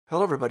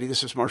Hello, everybody.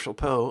 This is Marshall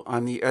Poe.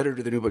 I'm the editor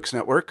of the New Books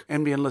Network.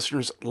 NBN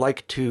listeners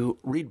like to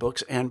read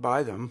books and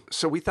buy them.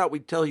 So we thought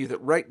we'd tell you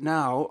that right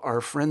now, our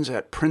friends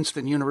at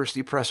Princeton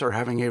University Press are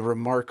having a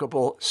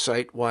remarkable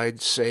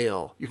site-wide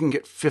sale. You can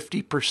get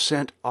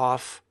 50%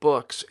 off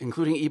books,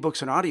 including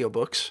ebooks and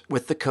audiobooks,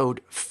 with the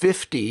code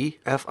 50,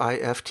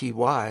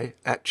 F-I-F-T-Y,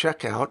 at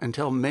checkout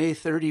until May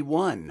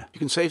 31. You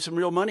can save some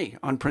real money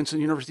on Princeton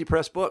University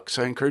Press books.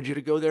 I encourage you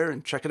to go there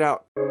and check it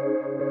out.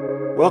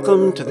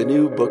 Welcome to the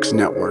New Books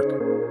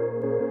Network.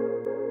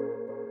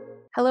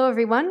 Hello,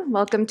 everyone.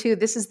 Welcome to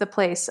This is the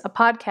Place, a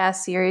podcast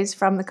series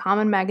from The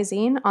Common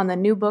magazine on the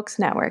New Books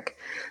Network.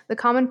 The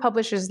Common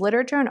publishes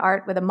literature and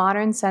art with a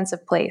modern sense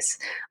of place.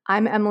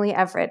 I'm Emily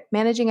Everett,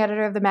 managing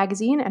editor of the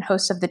magazine and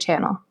host of the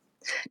channel.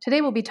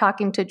 Today, we'll be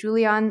talking to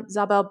Julian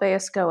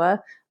Zabalbeascoa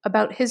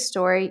about his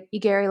story,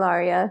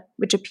 Igerilaria,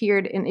 which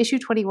appeared in issue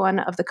 21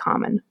 of The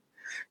Common.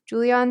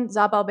 Julian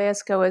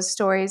Zabalbeascoa's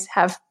stories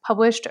have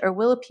published or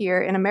will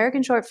appear in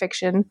American short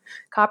fiction,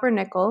 Copper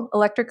Nickel,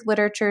 Electric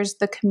Literature's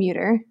The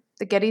Commuter,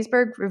 the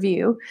Gettysburg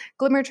Review,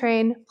 Glimmer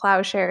Train,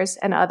 Plowshares,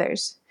 and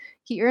others.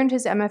 He earned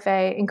his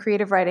MFA in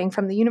creative writing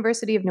from the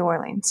University of New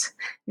Orleans.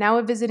 Now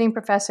a visiting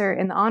professor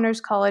in the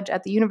Honors College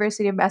at the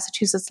University of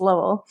Massachusetts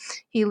Lowell,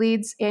 he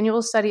leads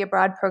annual study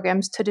abroad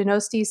programs to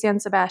Donosti, San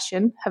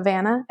Sebastian,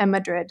 Havana, and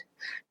Madrid.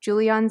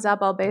 Julian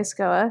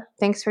Zabalbeascoa,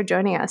 thanks for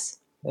joining us.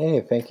 Hey,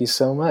 thank you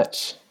so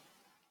much.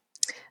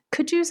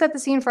 Could you set the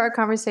scene for our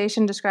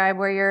conversation, describe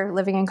where you're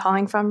living and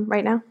calling from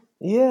right now?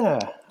 Yeah,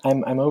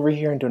 I'm over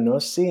here in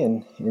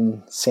Donosti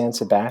in San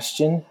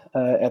Sebastian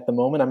at the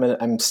moment.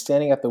 I'm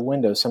standing at the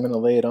window, so I'm going to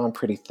lay it on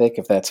pretty thick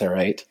if that's all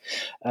right.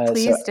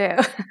 Please do.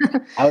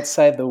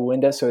 Outside the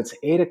window, so it's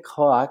 8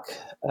 o'clock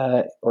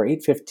or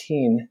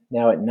 8:15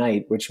 now at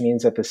night, which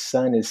means that the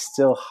sun is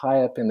still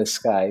high up in the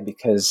sky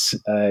because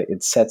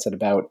it sets at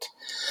about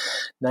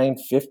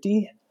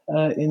 9:50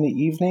 in the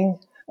evening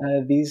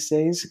these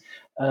days.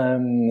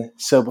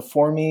 So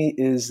before me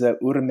is the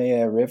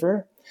Urmea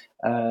River.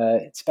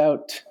 It's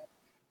about,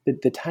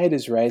 the tide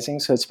is rising,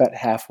 so it's about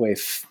halfway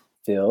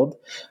filled.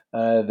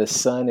 The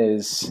sun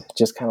is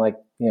just kind of like,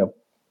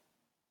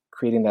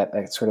 creating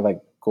that sort of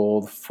like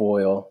gold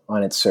foil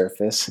on its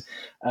surface.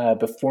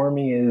 Before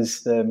me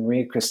is the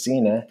Maria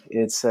Cristina.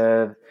 It's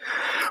one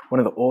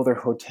of the older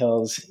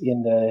hotels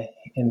in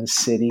the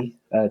city.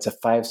 It's a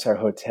 5-star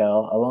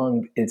hotel.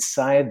 Along its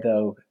side,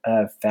 though,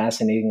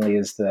 fascinatingly,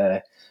 is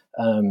the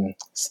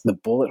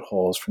bullet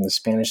holes from the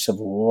Spanish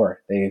Civil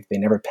War. They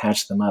never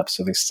patched them up,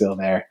 so they're still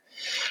there.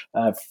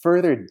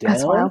 Further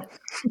down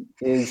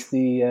is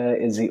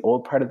the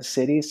old part of the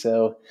city,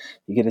 so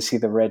you get to see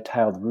the red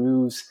tiled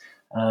roofs,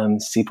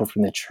 steeple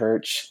from the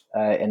church,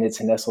 and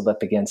it's nestled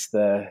up against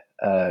the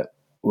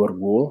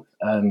Urgul.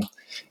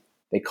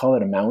 They call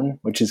it a mountain,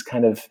 which is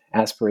kind of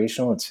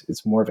aspirational.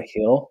 It's more of a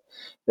hill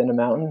than a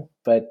mountain,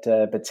 but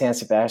San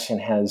Sebastian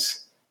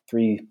has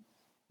 3,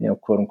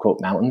 quote unquote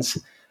mountains.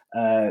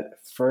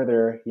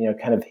 Further,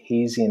 kind of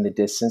hazy in the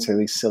distance, or at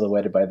least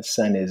silhouetted by the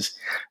sun, is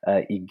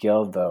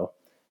Igeldo.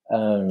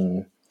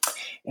 And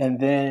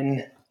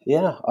then,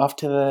 off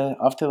to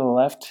the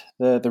left,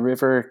 the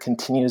river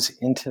continues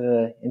into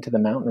the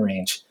mountain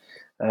range.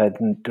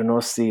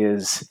 Donosti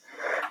is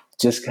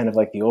just kind of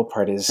like the old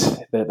part, is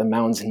the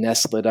mountains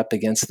nestled up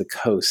against the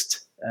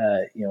coast.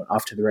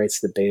 Off to the right is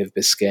the Bay of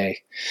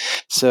Biscay.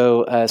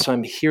 So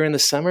I'm here in the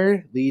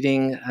summer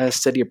leading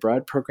study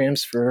abroad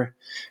programs for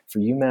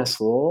UMass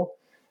Lowell,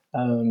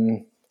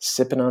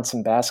 sipping on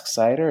some Basque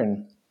cider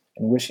and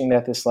wishing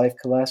that this life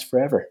could last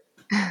forever.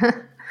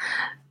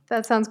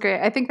 That sounds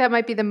great. I think that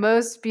might be the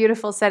most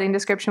beautiful setting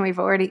description we've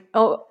already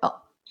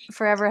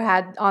forever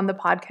had on the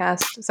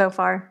podcast so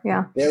far.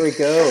 Yeah. There we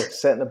go.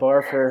 Setting the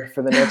bar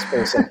for the next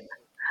person.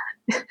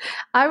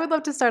 I would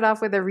love to start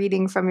off with a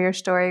reading from your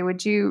story.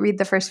 Would you read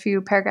the first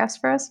few paragraphs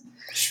for us?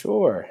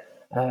 Sure.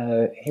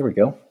 Here we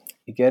go.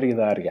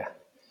 Igerilaria,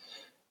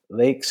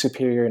 Lake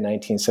Superior,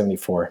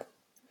 1974.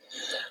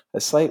 A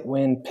slight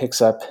wind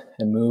picks up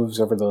and moves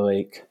over the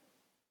lake,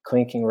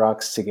 clinking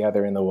rocks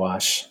together in the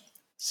wash.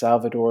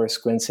 Salvador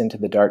squints into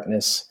the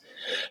darkness.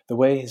 The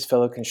way his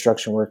fellow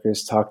construction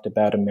workers talked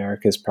about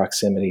America's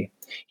proximity,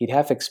 he'd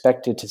half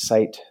expected to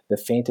sight the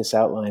faintest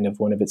outline of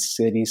one of its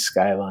city's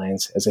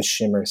skylines as a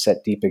shimmer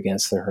set deep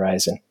against the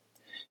horizon.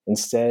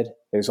 Instead,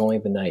 there's only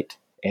the night,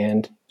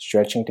 and,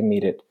 stretching to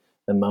meet it,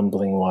 the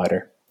mumbling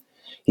water.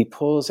 He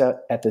pulls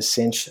out at the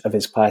cinch of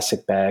his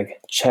plastic bag,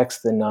 checks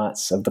the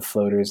knots of the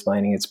floaters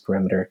lining its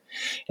perimeter,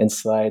 and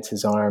slides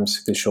his arms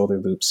through the shoulder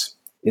loops.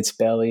 Its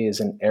belly is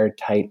an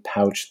airtight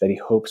pouch that he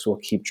hopes will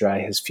keep dry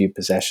his few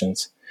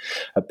possessions.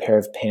 A pair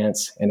of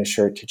pants and a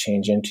shirt to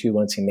change into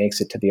once he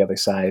makes it to the other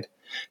side.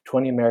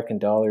 $20 American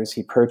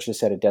he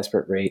purchased at a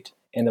desperate rate,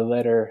 and a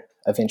letter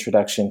of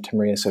introduction to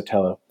Maria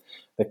Sotelo,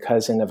 the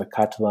cousin of a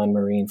Catalan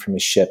Marine from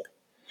his ship.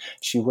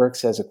 She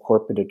works as a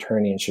corporate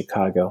attorney in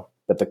Chicago,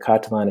 but the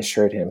Catalan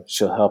assured him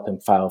she'll help him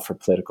file for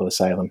political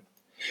asylum.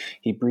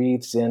 He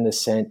breathes in the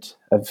scent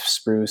of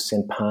spruce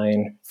and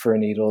pine, fir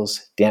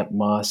needles, damp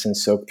moss, and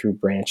soaked-through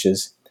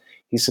branches.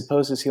 He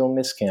supposes he'll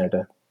miss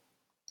Canada.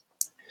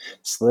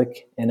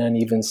 Slick and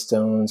uneven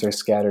stones are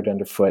scattered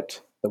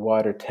underfoot, the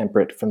water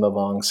temperate from the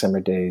long summer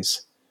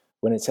days.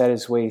 When it's at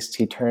his waist,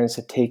 he turns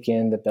to take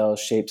in the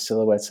bell-shaped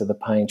silhouettes of the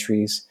pine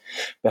trees.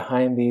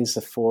 Behind these,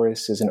 the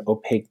forest is an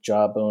opaque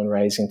jawbone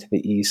rising to the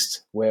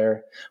east,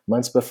 where,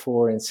 months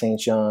before in St.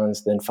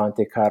 John's, the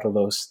Infante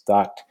Carlos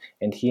docked,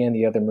 and he and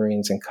the other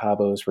Marines in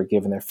Cabos were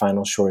given their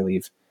final shore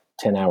leave,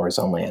 10 hours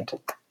on land.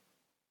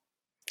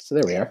 So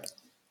there we are.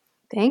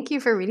 Thank you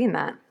for reading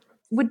that.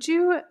 Would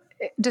you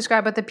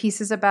describe what the piece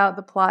is about,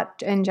 the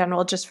plot in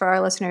general, just for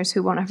our listeners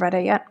who won't have read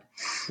it yet?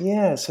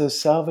 Yeah, so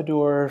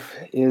Salvador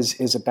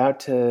is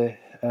about to,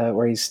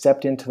 where he's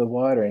stepped into the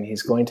water and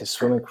he's going to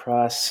swim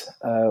across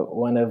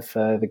one of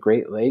the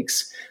Great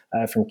Lakes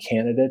from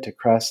Canada to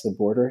cross the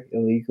border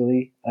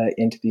illegally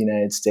into the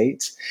United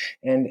States.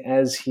 And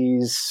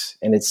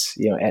it's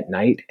at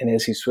night, and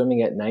as he's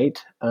swimming at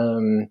night,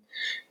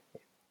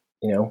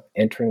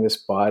 entering this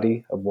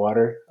body of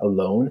water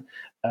alone,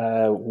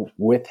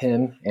 with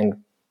him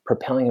and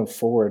propelling him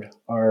forward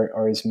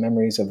are his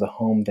memories of the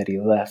home that he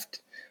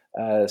left.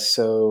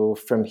 So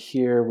from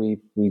here, we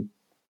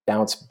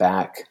bounce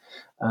back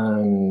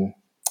to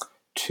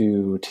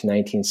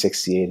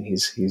 1968, and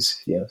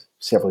he's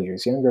several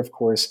years younger, of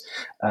course,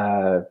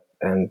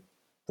 and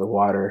the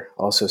water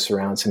also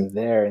surrounds him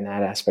there in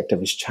that aspect of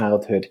his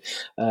childhood.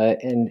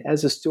 And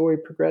as the story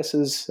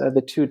progresses,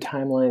 the two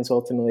timelines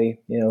ultimately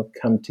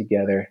come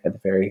together at the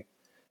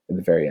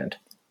very end.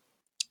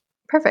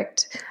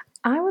 Perfect.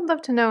 I would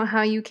love to know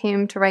how you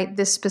came to write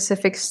this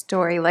specific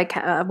story. Like,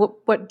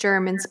 what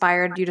germ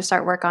inspired you to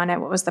start work on it?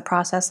 What was the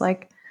process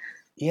like?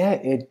 Yeah,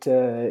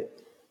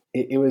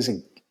 it was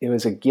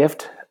a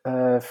gift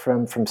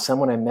from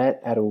someone I met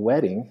at a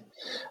wedding.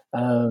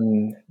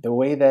 The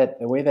way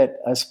that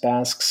us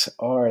Basques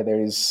are,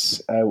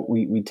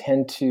 we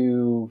tend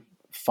to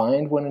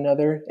find one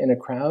another in a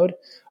crowd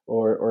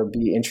or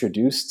be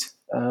introduced.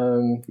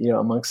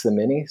 Amongst the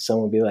many,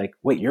 someone would be like,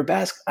 "Wait, you're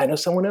Basque? I know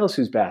someone else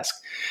who's Basque,"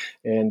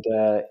 and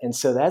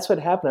so that's what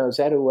happened. I was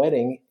at a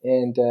wedding,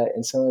 and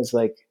someone was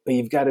like, "Well,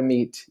 you've got to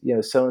meet,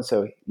 so and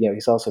so.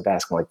 He's also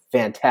Basque." I'm like,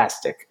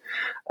 "Fantastic!"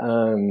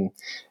 And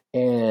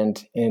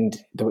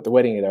the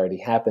wedding had already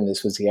happened.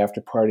 This was the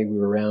after party. We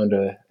were around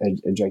a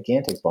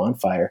gigantic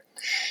bonfire,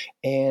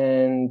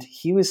 and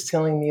he was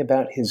telling me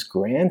about his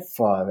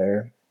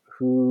grandfather,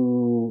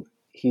 who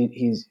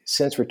he's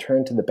since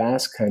returned to the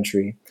Basque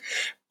Country.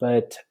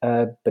 But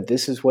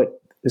this is what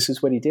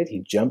he did. He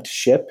jumped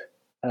ship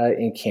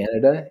in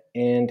Canada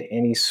and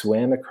he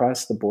swam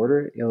across the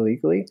border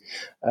illegally,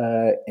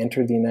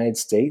 entered the United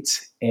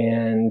States,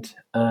 and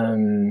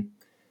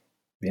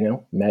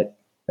met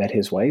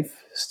his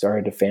wife,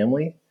 started a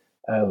family,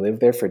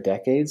 lived there for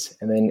decades,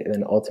 and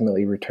then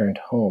ultimately returned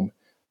home.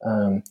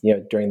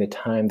 During the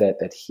time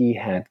that he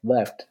had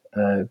left,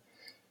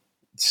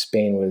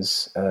 Spain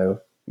was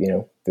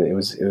it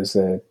was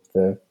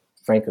the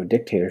Franco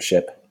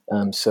dictatorship.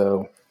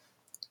 So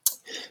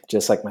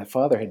just like my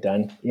father had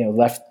done,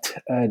 left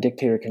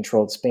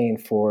dictator-controlled Spain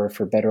for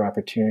better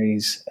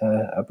opportunities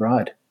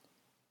abroad.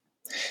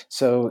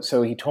 So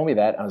he told me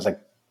that. I was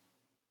like,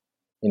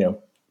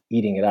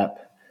 eating it up,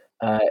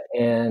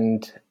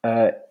 and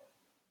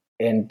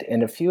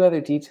a few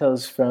other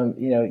details from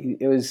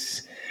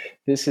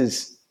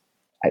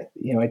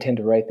I tend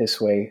to write this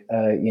way,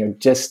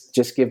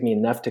 just give me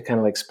enough to kind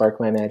of like spark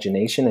my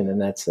imagination, and then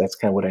that's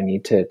kind of what I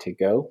need to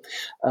go.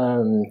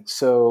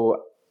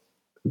 So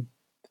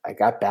I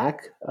got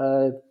back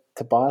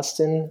to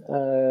Boston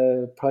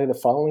probably the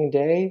following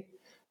day,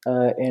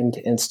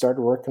 and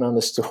started working on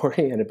the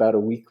story. And about a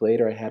week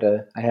later, I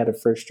had a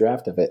first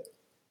draft of it.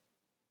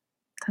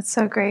 That's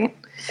so great.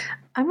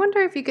 I wonder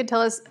if you could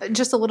tell us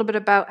just a little bit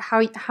about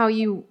how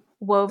you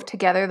wove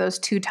together those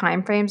two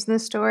time frames in the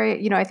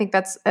story. I think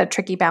that's a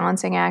tricky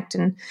balancing act.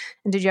 And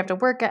did you have to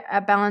work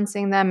at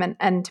balancing them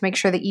and to make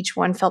sure that each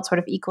one felt sort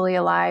of equally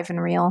alive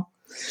and real?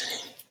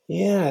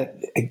 Yeah.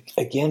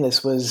 Again,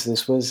 this was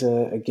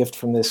a gift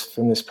from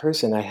this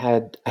person. I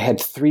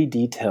had three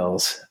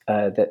details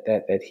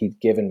that he'd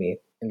given me.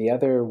 And the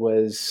other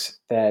was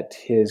that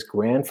his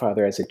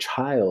grandfather, as a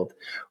child,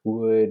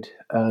 would,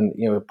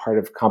 part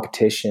of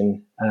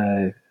competition,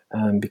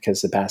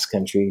 because the Basque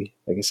Country,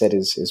 like I said,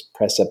 is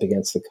pressed up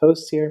against the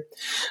coast here.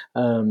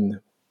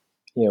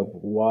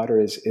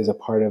 Water is a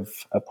part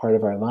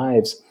of our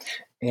lives,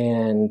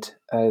 and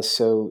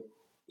so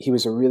he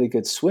was a really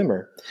good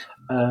swimmer,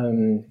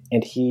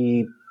 and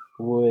he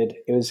would.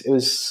 It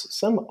was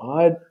some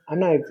odd. I'm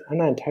not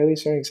entirely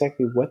certain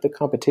exactly what the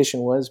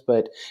competition was,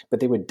 but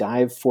they would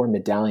dive for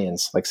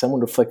medallions. Like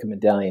someone would flick a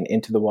medallion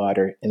into the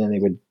water, and then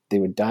they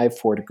would dive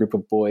for it, a group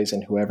of boys,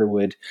 and whoever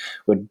would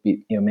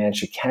be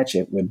manage to catch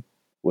it would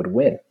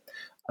win.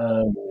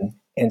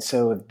 And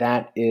so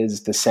that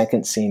is the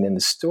second scene in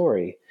the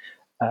story.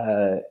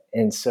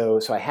 And so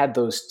I had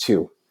those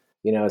two.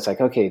 It's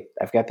like, okay,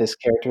 I've got this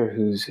character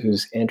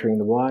who's entering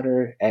the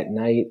water at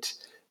night,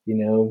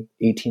 18,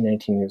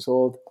 19 years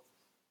old.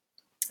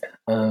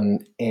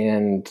 And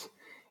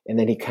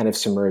then he kind of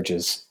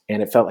submerges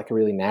and it felt like a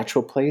really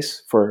natural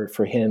place for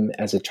him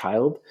as a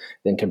child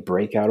then to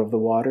break out of the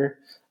water,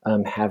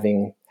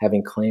 having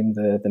claimed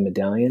the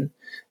medallion.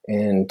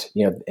 And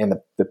and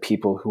the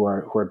people who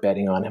are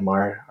betting on him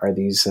are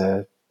these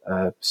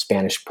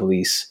Spanish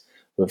police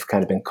who have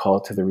kind of been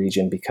called to the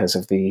region because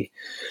of the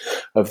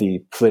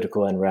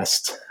political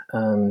unrest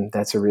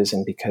that's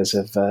arisen because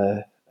of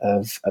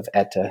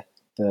ETA.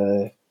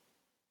 The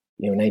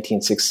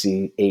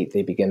 1968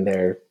 they begin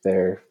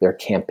their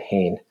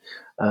campaign,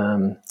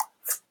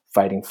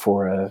 fighting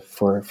for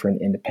an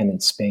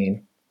independent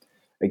Spain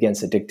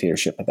against a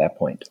dictatorship at that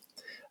point.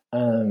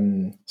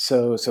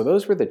 So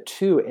those were the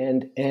two,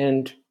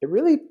 and it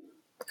really,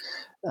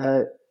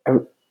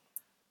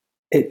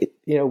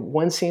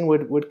 one scene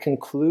would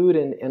conclude,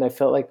 and I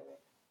felt like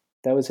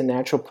that was a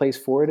natural place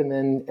for it, and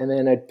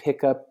then I'd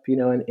pick up,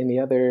 in the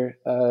other,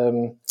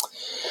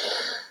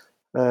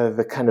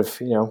 the kind of,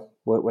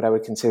 what I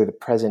would consider the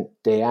present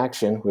day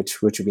action,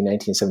 which would be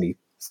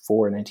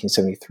 1974,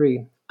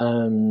 1973.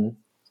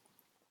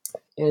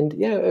 And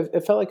yeah,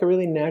 it felt like a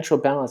really natural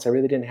balance. I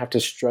really didn't have to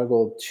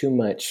struggle too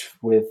much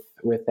with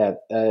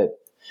that.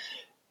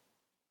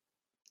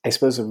 I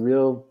suppose the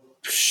real,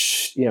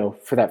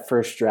 for that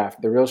first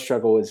draft, the real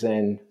struggle was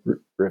then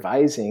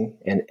revising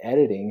and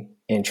editing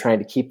and trying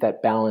to keep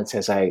that balance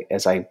as I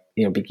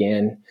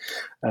began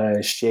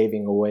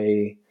shaving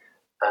away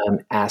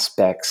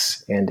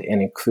aspects and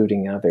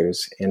including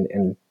others,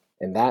 and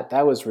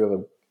that was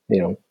really,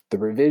 the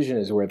revision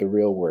is where the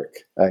real work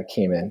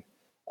came in.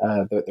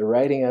 The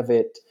writing of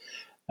it,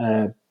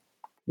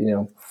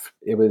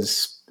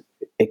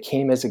 it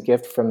came as a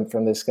gift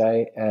from this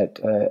guy at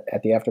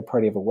the after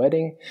party of a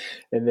wedding,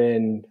 and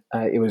then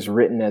it was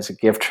written as a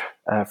gift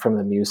from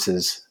the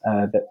muses.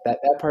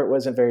 That part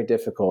wasn't very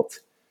difficult.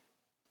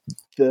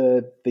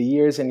 The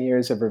years and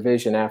years of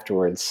revision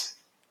afterwards,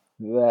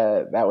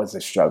 that was a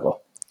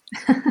struggle.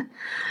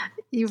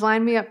 You've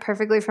lined me up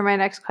perfectly for my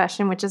next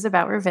question, which is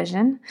about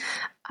revision.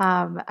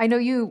 I know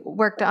you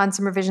worked on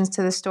some revisions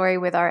to the story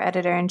with our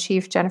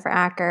editor-in-chief, Jennifer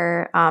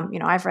Acker.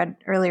 I've read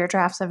earlier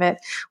drafts of it.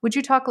 Would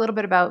you talk a little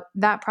bit about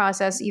that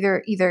process,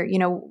 either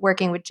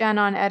working with Jen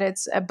on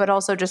edits, but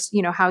also just,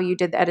 how you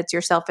did the edits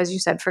yourself, as you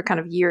said, for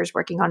kind of years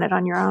working on it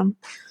on your own?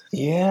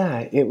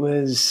 Yeah, it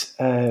was,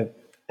 it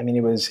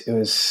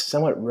was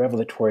somewhat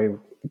revelatory,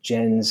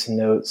 Jen's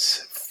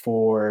notes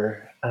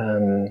for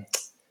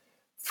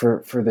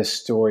the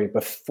story.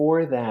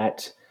 Before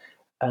that,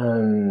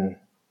 I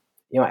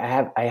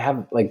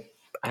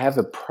have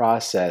a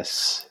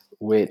process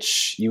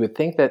which you would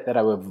think that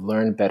I would have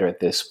learned better at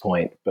this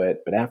point,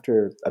 but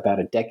after about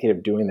a decade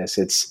of doing this,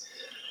 it's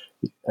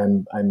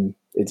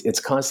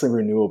constantly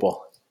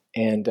renewable,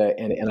 and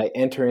I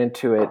enter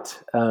into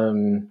it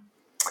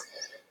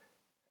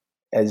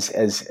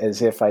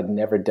as if I'd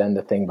never done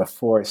the thing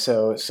before.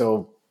 So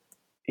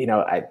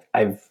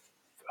I've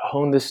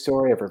honed the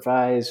story. I've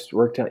revised,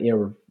 worked on,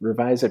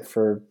 revise it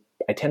for.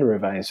 I tend to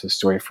revise the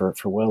story for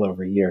well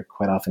over a year,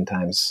 quite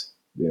oftentimes,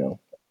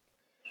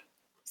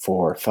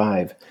 4 or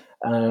 5,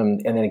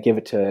 and then I give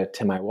it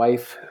to my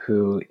wife,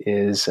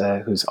 who's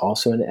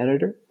also an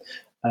editor,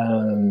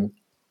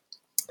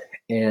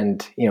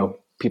 and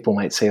people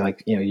might say,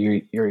 like,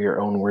 you're your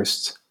own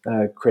worst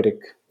critic,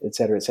 et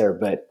cetera,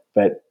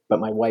 but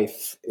my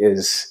wife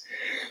is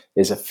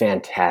a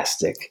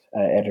fantastic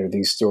editor.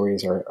 These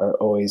stories are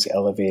always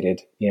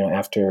elevated,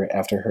 after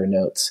her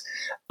notes.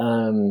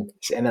 And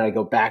then I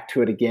go back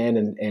to it again,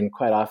 and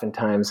quite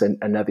oftentimes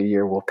another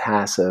year will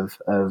pass of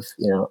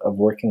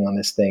working on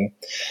this thing.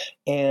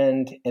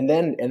 And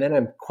then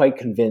I'm quite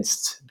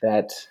convinced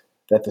that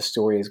the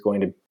story is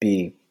going to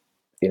be,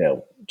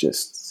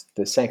 just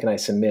the second I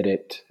submit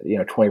it,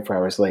 24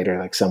 hours later,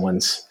 like some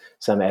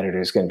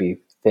editor is going to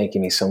be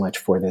thanking me so much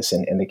for this,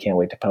 and they can't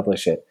wait to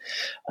publish it.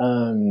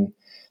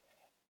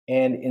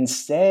 And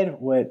instead,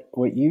 what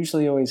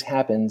usually always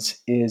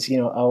happens is,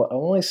 I'll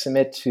only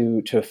submit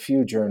to a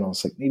few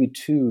journals, like maybe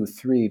 2,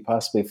 3,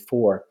 possibly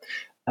 4,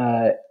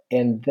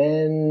 and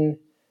then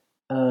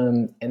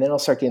I'll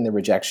start getting the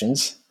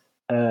rejections,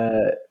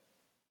 and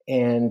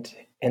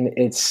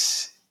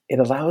it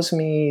allows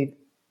me,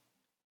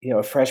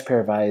 a fresh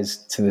pair of eyes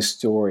to the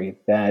story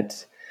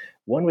that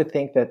one would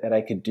think that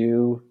I could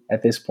do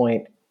at this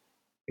point,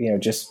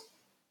 just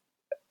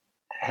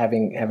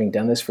having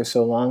done this for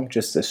so long,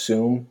 just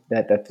assume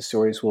that the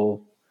stories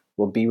will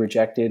be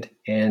rejected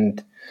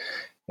and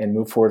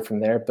move forward from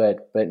there.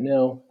 But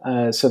no.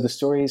 So the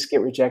stories get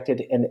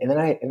rejected, and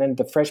then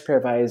the fresh pair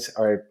of eyes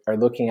are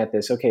looking at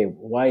this. Okay,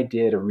 why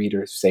did a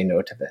reader say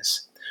no to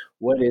this?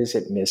 What is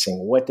it missing?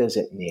 What does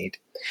it need?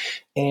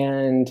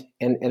 And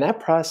that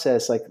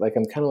process, like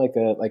I'm kind of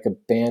like a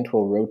band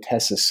will road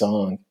test a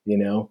song.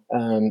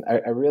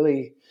 I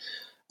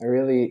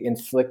really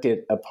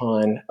inflicted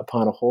upon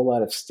a whole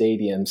lot of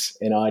stadiums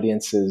and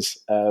audiences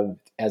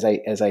as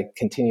I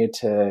continued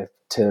to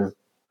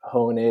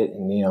hone it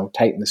and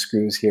tighten the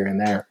screws here and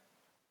there.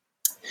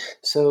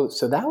 So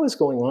that was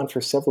going on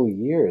for several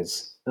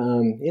years,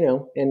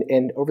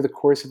 and over the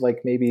course of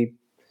maybe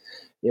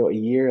a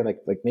year,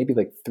 maybe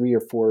 3 or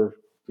 4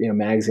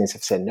 magazines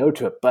have said no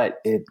to it, but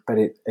it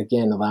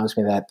again allows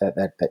me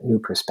that new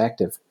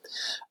perspective.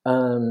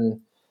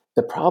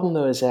 The problem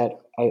though is that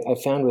I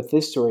found with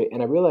this story,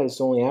 and I realized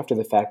only after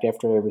the fact,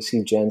 after I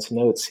received Jen's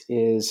notes,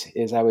 is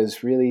I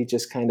was really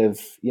just kind of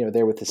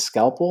there with the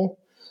scalpel,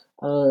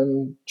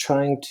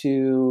 trying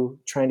to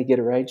get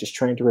it right, just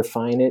trying to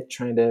refine it,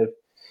 trying to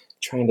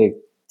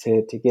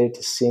get it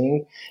to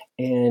sing,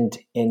 and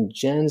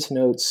Jen's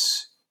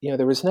notes,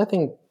 there was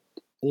nothing,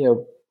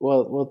 no,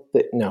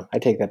 I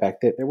take that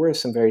back. There were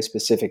some very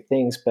specific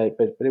things, but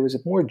it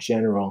was more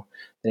general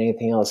than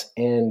anything else,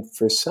 and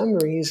for some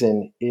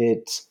reason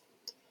it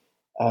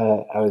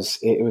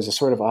was a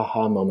sort of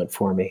aha moment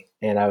for me.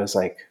 And I was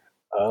like,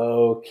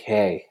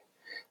 okay.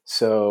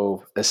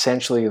 So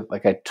essentially,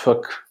 like I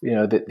took,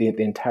 the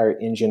entire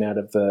engine out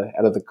of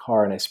the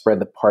car, and I spread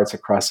the parts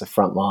across the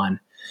front lawn.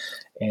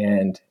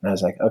 And I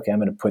was like, okay, I'm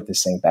going to put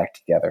this thing back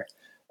together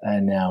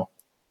now.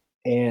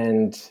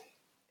 And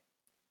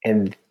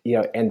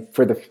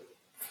for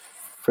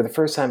the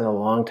first time in a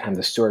long time,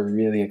 the story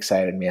really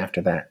excited me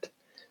after that.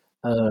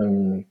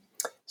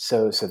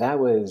 So that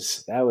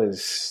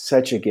was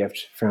such a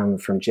gift from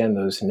Jen,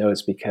 those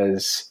notes,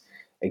 because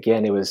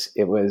again, it was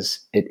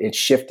a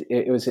shift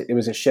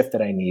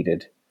that I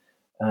needed,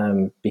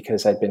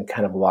 because I'd been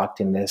kind of locked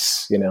in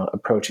this,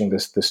 approaching the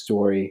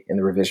story in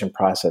the revision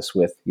process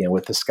with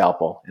the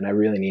scalpel, and I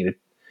really needed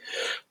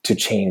to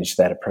change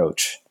that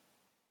approach.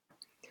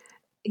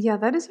 Yeah,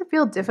 that is a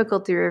real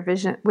difficulty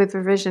with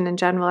revision in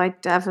general. I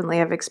definitely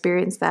have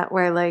experienced that,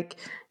 where like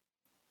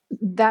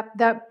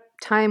that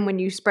time when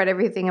you spread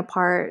everything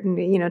apart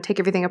and take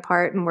everything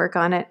apart and work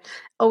on it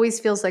always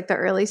feels like the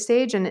early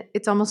stage, and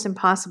it's almost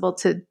impossible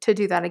to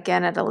do that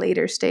again at a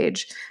later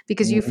stage,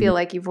 because you feel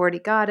like you've already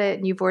got it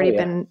and you've already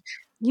been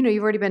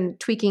you've already been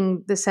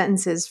tweaking the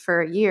sentences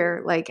for a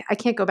year. Like, I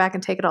can't go back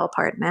and take it all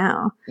apart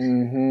now.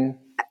 And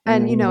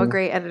a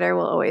great editor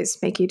will always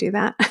make you do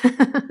that.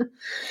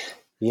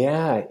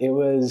 Yeah, it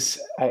was.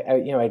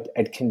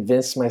 I'd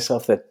convinced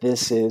myself that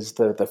this is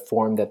the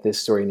form that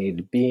this story needed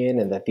to be in,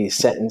 and that these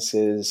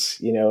sentences,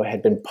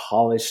 had been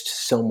polished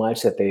so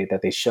much that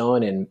they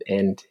shone,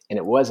 and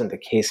it wasn't the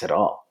case at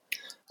all.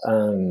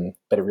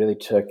 But it really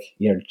took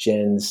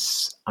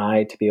Jen's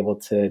eye to be able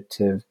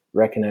to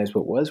recognize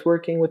what was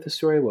working with the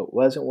story, what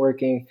wasn't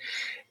working,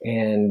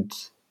 and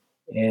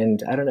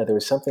I don't know. There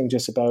was something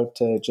just about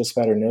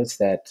her notes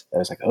that I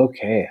was like,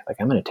 okay, like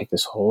I'm going to take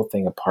this whole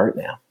thing apart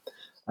now.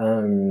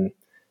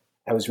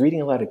 I was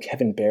reading a lot of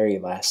Kevin Barry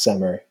last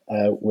summer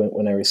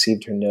when I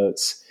received her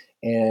notes,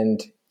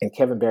 and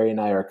Kevin Barry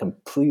and I are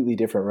completely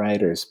different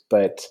writers,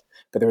 but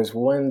there was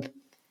one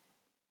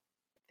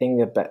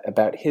thing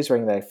about his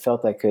writing that I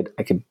felt I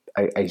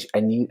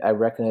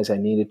recognized I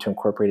needed to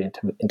incorporate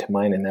into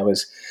mine, and that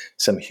was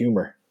some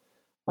humor.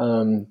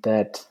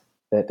 That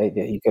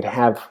you could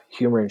have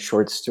humor in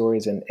short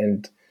stories,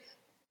 and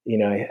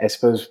I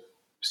suppose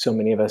so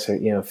many of us are,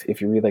 if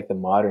you read like the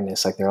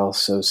modernists, like they're all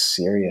so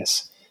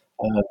serious,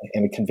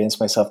 and I convinced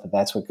myself that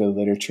that's what good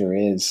literature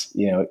is.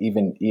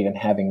 Even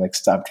having like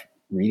stopped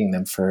reading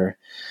them for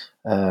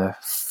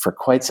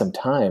quite some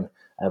time,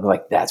 I'm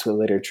like, that's what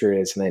literature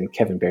is. And then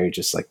Kevin Barry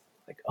just like,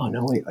 oh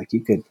no, wait, like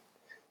you could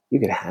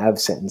have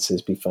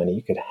sentences be funny,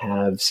 you could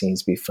have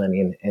scenes be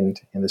funny, and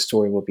the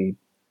story will be,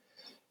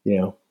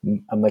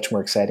 a much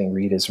more exciting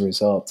read as a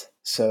result.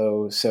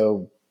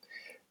 So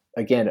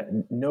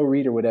again, no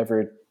reader would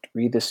ever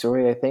read the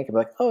story, I think, and be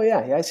like, oh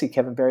yeah, I see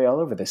Kevin Barry all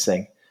over this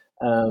thing.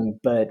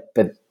 But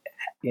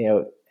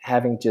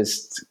having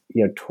just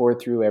tore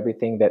through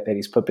everything that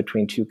he's put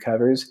between two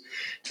covers,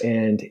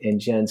 and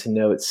Jen's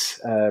notes,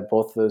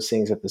 both of those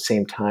things at the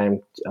same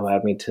time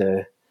allowed me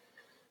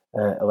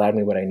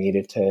what I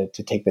needed to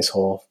take this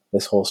whole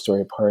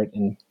story apart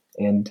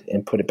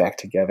and put it back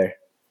together.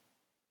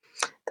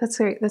 That's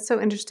great. That's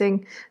so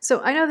interesting. So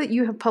I know that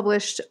you have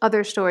published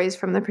other stories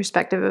from the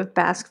perspective of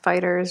Basque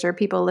fighters or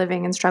people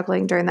living and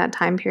struggling during that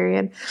time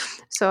period.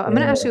 So I'm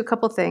going to ask you a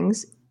couple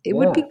things. It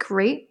would be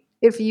great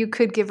if you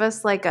could give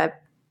us like a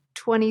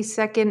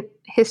 20-second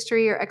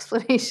history or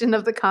explanation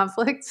of the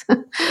conflict,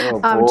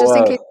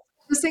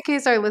 just in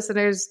case our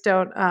listeners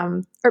don't,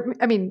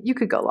 you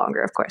could go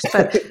longer, of course,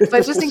 but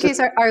just in case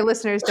our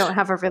listeners don't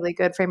have a really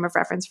good frame of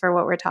reference for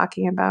what we're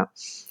talking about.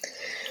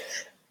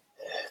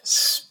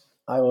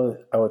 I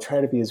will try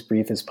to be as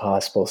brief as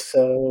possible.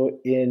 So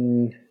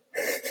in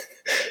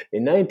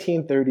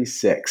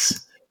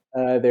 1936,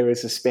 there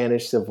was a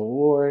Spanish Civil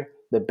War.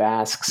 The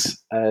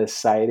Basques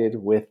sided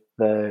with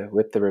the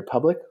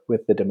Republic,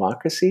 with the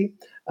democracy.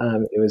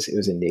 It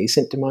was a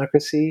nascent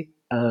democracy,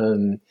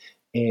 and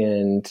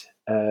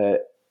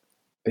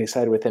they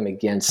sided with them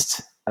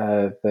against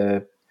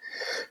the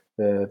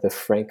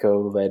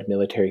Franco-led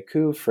military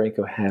coup.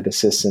 Franco had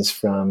assistance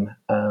from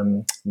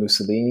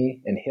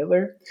Mussolini and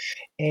Hitler,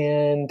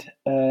 and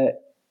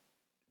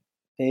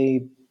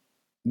they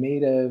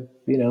made a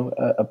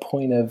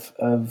point of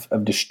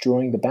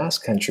destroying the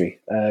Basque country.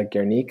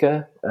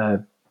 Guernica,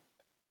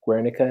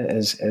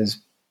 as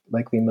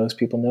likely most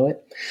people know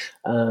it,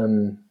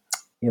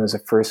 was the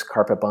first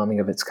carpet bombing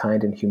of its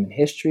kind in human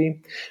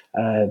history.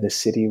 The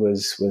city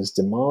was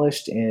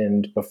demolished,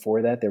 and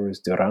before that, there was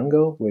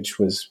Durango, which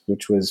was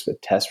a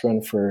test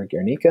run for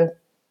Guernica,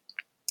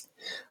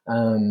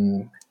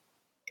 and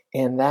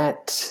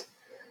that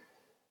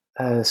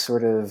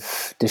sort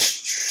of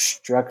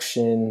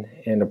destruction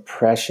and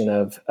oppression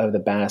of the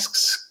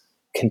Basques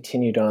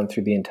continued on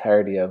through the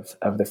entirety of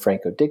the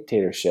Franco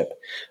dictatorship.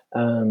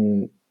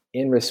 In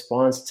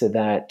response to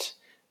that,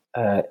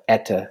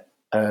 ETA,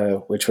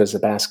 which was the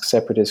Basque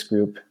separatist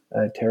group,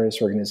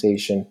 terrorist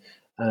organization,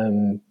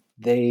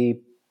 they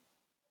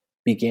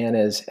began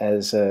as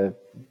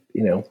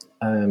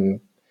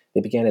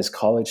they began as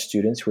college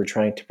students who were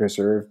trying to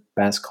preserve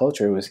Basque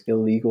culture. It was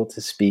illegal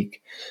to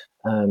speak,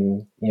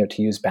 to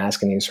use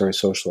Basque in any sort of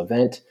social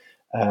event.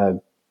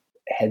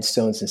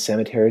 Headstones in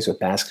cemeteries with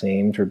Basque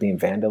names were being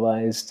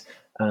vandalized.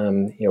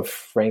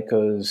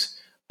 Franco's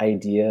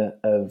idea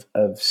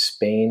of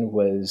Spain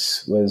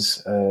was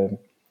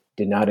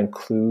did not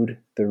include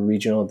the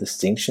regional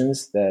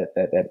distinctions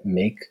that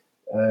make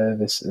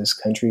this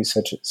country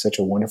such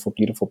a wonderful,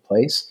 beautiful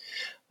place.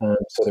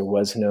 So there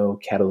was no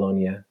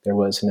Catalonia, there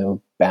was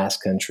no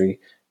Basque country,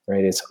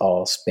 right? It's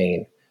all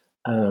Spain.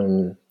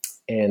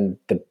 And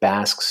the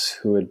Basques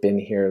who had been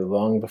here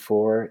long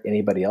before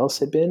anybody else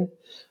had been,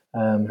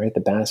 right? The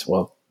Basque.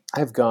 Well,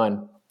 I've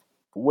gone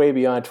way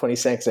beyond 20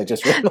 seconds. I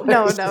just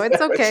realized. No,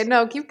 it's okay.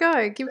 No, keep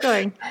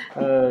going.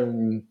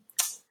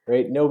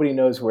 Right? Nobody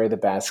knows where the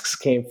Basques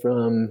came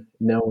from.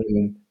 No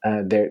one.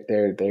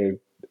 They're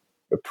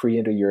a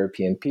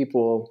pre-Indo-European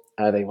people.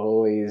 They've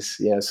always,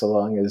 so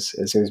long as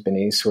there's been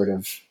any sort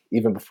of,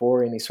 even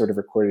before any sort of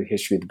recorded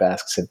history, the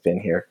Basques have been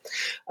here,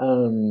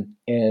 and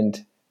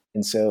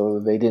so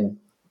they did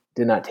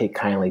not take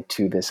kindly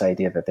to this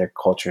idea that their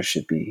culture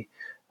should be,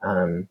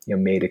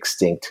 made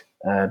extinct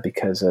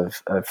because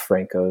of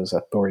Franco's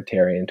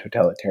authoritarian,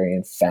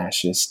 totalitarian,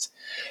 fascist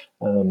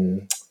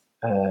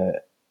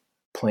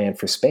plan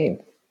for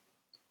Spain.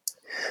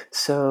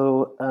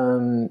 So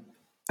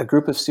a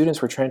group of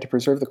students were trying to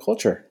preserve the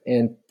culture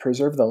and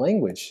preserve the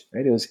language,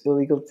 right? It was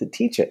illegal to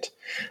teach it.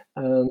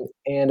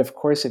 And of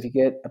course, if you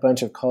get a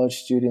bunch of college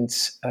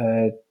students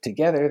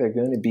together, they're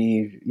going to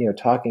be,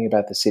 talking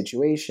about the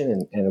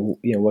situation and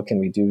what can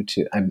we do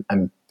to,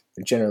 I'm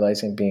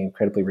generalizing, being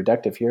incredibly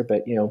reductive here,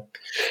 but,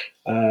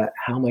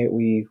 how might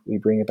we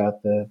bring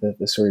about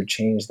the sort of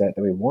change that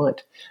we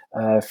want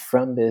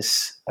from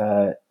this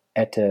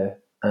ETA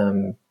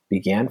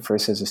began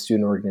first as a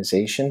student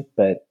organization,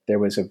 but there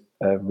was a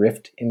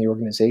rift in the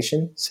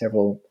organization.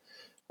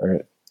 A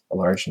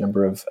large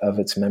number of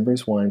its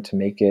members wanted to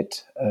make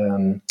it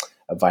a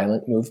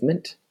violent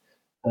movement.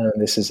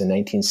 This is the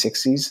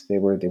 1960s. They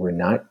were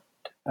not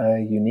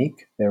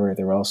unique. There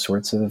were all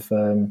sorts of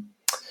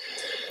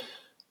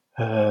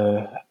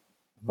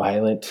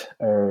violent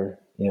or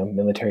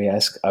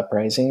military-esque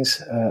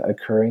uprisings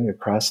occurring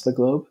across the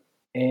globe,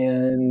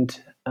 and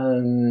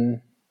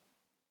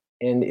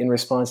in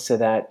response to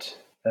that,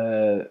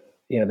 the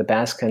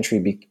Basque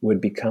Country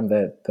would become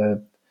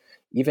the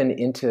even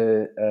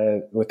into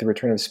with the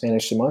return of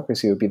Spanish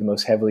democracy, would be the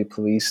most heavily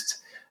policed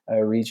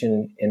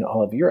region in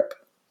all of Europe.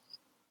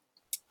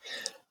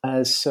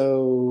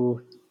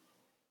 So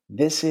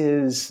this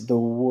is the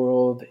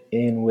world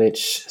in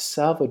which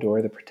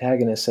Salvador, the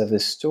protagonist of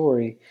this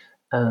story,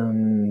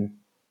 finds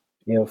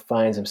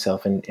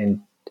himself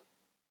in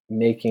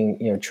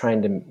making,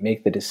 trying to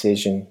make the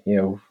decision,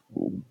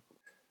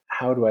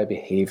 how do I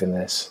behave in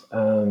this?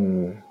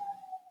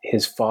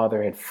 His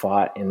father had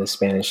fought in the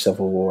Spanish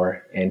Civil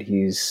War, and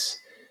he's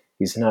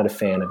not a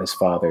fan of his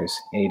father's,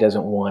 and he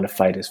doesn't want to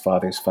fight his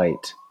father's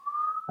fight.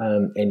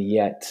 And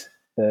yet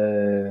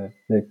the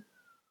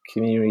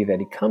community that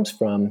he comes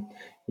from,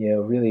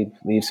 really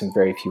leaves him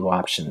very few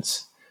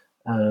options.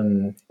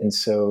 And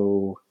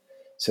so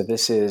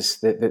this is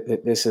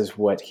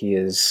what he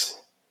is.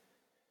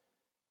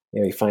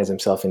 He finds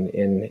himself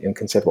in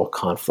considerable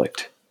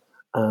conflict.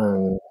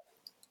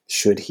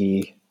 Should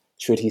he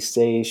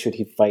stay? Should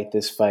he fight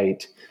this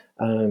fight?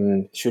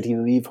 Should he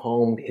leave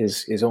home?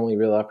 His only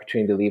real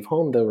opportunity to leave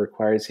home, though,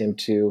 requires him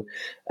to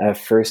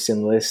first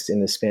enlist in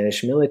the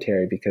Spanish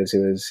military, because it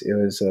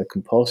was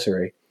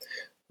compulsory.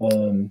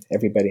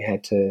 Everybody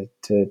had to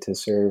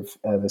serve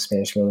the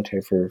Spanish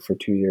military for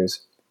 2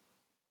 years.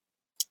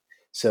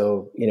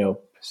 So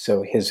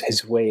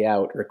his way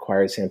out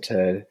requires him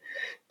to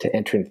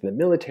enter into the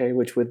military,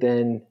 which would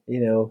then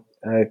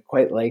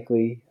quite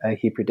likely,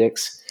 he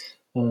predicts,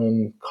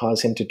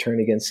 cause him to turn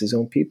against his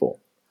own people.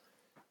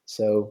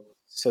 So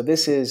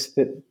this is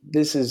the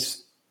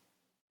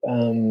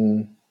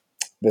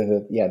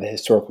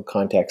historical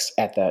context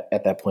at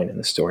that point in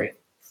the story.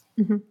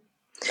 Mm-hmm.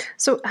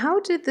 So how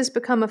did this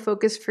become a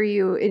focus for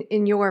you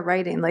in your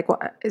writing? Like,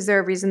 is there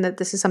a reason that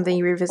this is something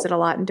you revisit a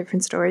lot in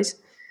different stories?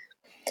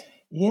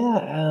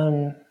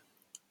 Yeah,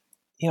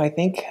 I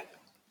think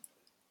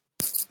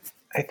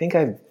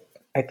I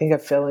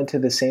fell into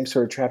the same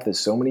sort of trap that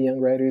so many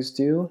young writers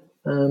do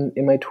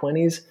in my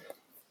 20s.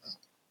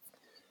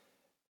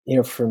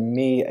 For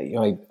me,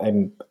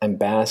 I'm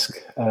Basque.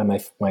 My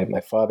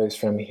father's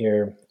from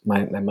here.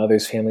 My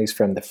mother's family's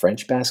from the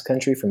French Basque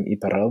country, from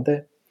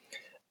Iparralde.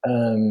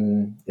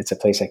 It's a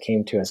place I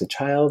came to as a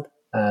child.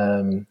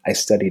 I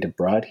studied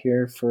abroad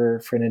here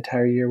for an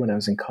entire year when I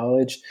was in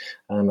college.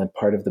 I'm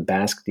part of the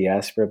Basque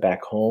diaspora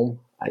back home.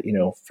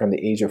 From the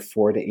age of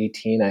 4 to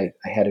 18, I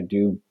had to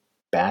do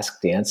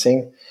Basque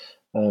dancing,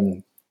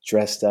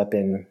 dressed up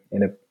in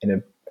a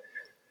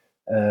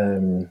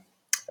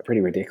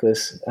pretty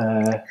ridiculous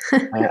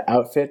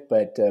outfit,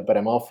 but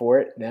I'm all for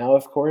it now,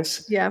 of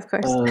course. Yeah, of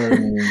course.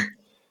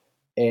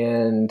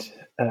 And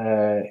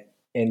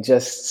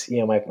just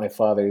my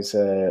father's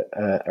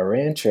a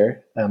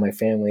rancher. My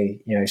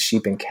family,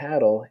 sheep and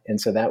cattle,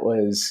 and so that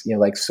was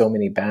like so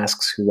many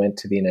Basques who went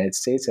to the United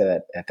States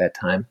at that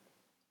time.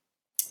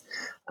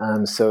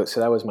 So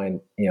that was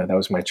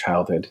my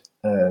childhood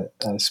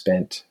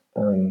spent.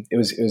 It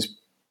was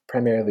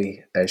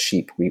primarily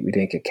sheep. We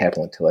didn't get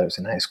cattle until I was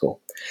in high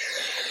school,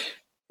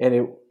 and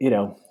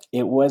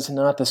it was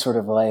not the sort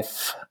of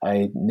life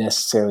I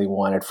necessarily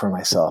wanted for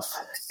myself.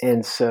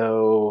 And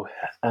so,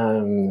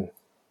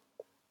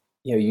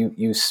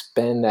 you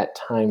spend that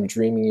time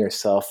dreaming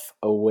yourself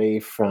away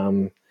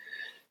from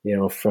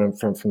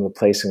the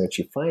place in which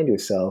you find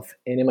yourself.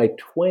 And in my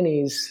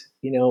 20s,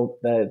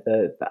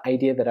 the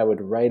idea that I would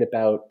write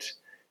about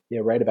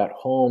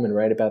home and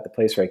write about the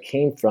place where I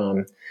came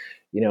from,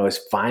 is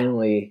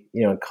finally,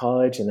 in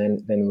college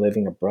and then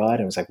living abroad.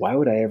 I was like, why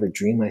would I ever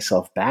dream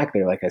myself back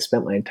there? Like I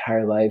spent my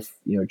entire life,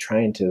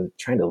 trying to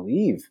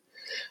leave.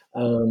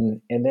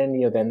 And then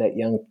that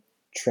young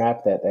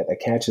trap that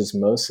catches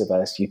most of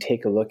us. You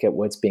take a look at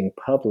what's being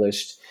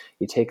published,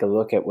 you take a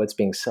look at what's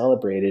being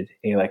celebrated,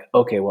 and you're like,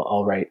 okay, well,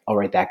 I'll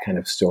write that kind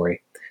of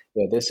story.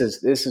 This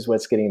is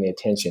what's getting the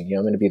attention.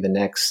 I'm going to be the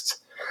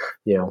next,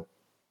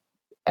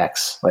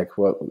 X. Like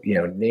what,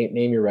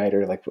 name your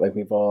writer. Like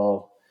we've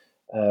all,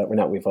 or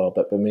not we've all,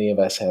 but many of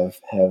us have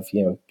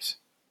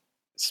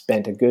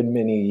spent a good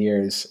many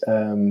years,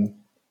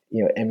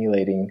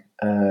 emulating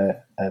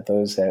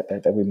those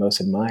that we most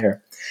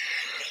admire.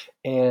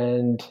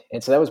 And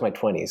so that was my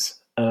 20s.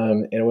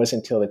 And it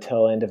wasn't until the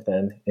tail end of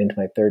them into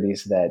my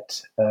 30s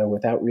that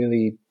without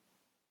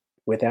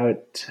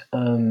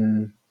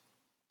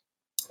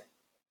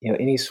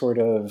any sort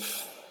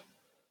of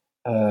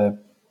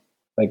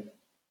like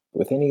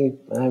with any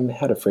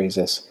how to phrase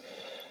this,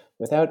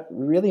 without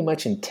really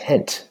much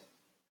intent,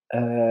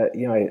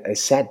 I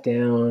sat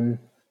down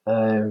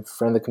in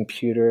front of the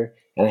computer,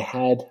 and I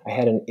had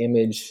an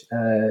image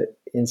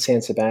in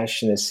San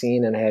Sebastian, a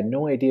scene, and I had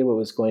no idea what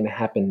was going to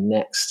happen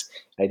next.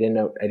 I didn't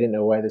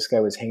know why this guy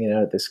was hanging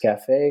out at this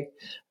cafe.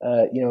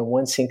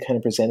 One scene kind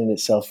of presented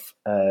itself,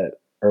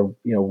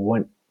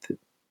 one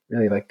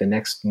really like the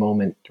next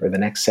moment or the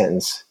next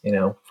sentence,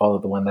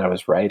 followed the one that I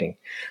was writing,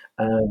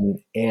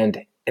 and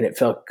it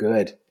felt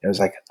good. It was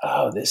like,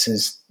 oh, this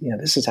is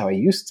how I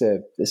used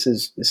to. This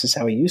is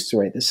how I used to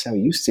write. This is how I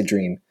used to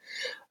dream.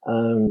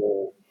 And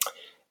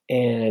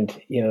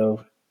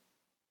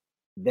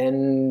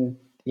then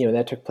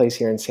that took place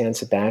here in San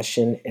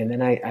Sebastian, and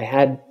then I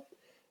had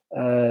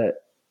you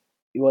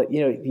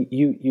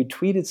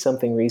tweeted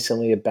something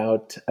recently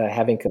about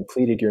having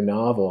completed your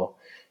novel,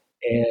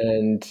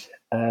 and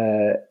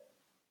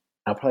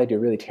I'll probably do a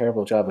really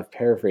terrible job of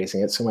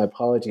paraphrasing it, so my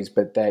apologies.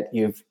 But that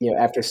you've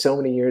after so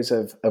many years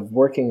of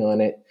working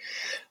on it,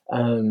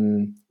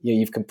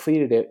 you've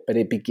completed it, but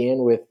it began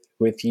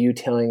with you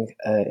telling,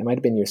 it might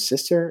have been your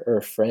sister or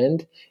a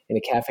friend in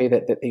a cafe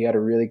that you had a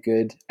really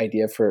good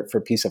idea for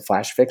a piece of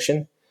flash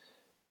fiction.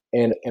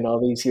 And all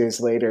these years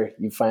later,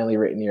 you've finally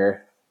written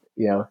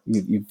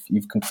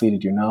you've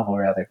completed your novel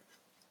rather.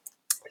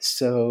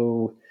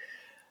 So,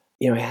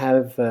 I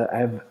have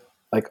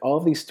like all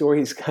these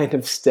stories kind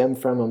of stem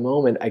from a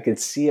moment. I could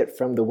see it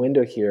from the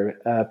window here,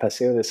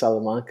 Paseo de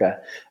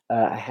Salamanca.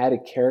 I had a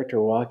character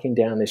walking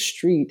down the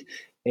street,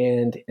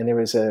 and there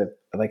was a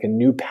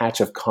new patch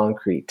of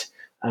concrete,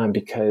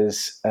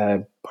 because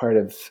part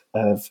of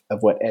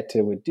what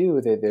ETA would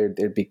do,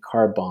 there'd be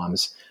car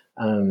bombs,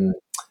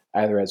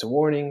 either as a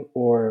warning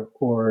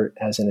or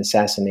as an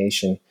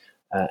assassination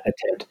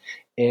attempt.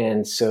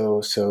 And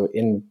so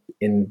in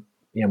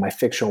my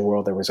fictional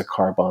world, there was a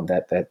car bomb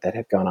that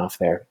had gone off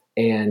there,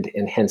 and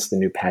hence the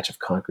new patch of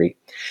concrete.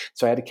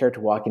 So I had a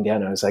character walking down,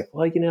 and I was like,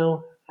 well,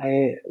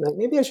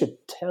 maybe I should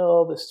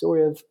tell the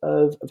story of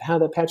how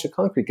that patch of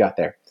concrete got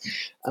there.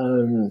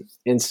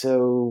 And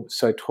so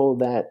I told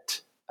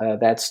that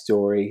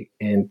story,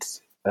 and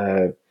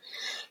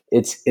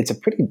it's a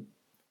pretty.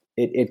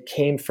 It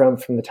came from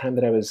the time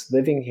that I was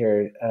living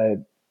here,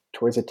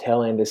 towards the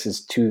tail end. This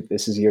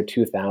is year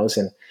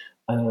 2000.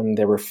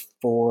 There were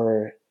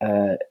 4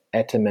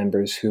 ETA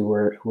members who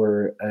were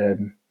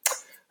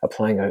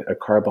applying a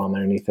car bomb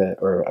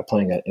or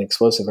applying an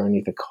explosive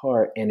underneath a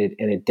car, and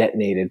it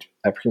detonated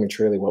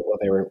prematurely while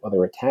they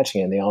were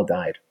attaching it, and they all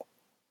died.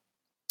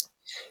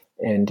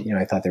 And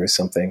I thought there was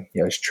something,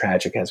 as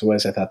tragic as it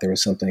was, I thought there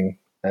was something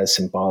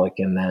symbolic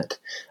in that.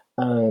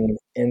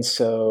 And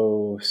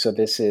so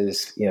this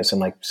is, so I'm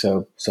like,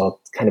 so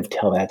I'll kind of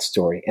tell that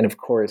story. And of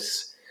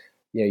course,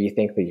 you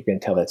think that you're going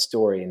to tell that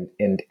story,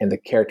 and the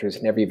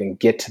characters never even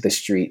get to the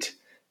street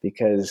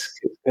because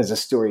the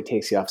story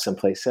takes you off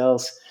someplace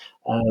else.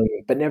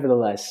 But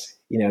nevertheless,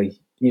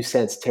 you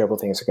sense terrible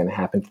things are going to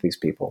happen to these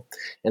people.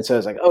 And so I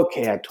was like,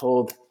 okay, I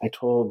told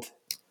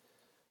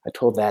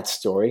that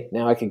story.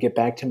 Now I could get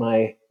back to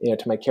my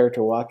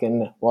character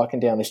walking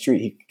down the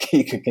street.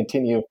 He could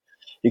continue.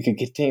 He could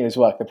continue his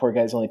walk. The poor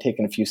guy's only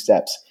taken a few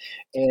steps,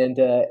 and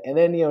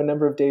then a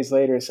number of days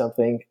later or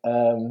something,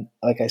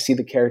 like I see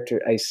the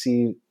character. I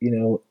see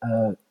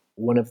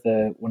one of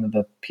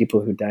the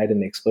people who died in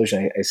the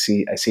explosion. I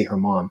see her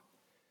mom,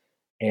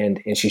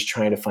 and she's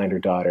trying to find her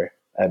daughter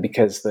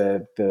because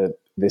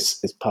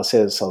this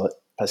Paseo de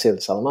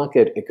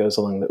Salamanca. It goes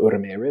along the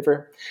Urumea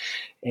River,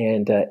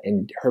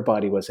 and her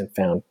body wasn't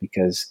found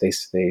because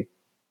the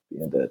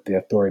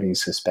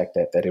authorities suspect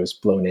that it was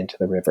blown into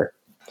the river,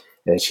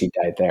 that she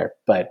died there,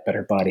 but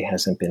her body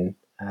hasn't been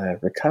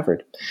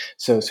recovered.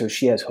 So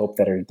she has hope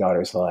that her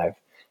daughter's alive,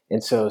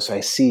 and so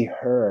I see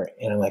her,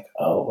 and I'm like,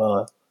 oh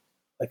well,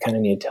 I kind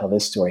of need to tell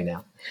this story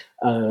now.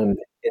 And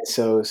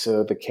so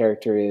the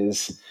character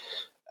is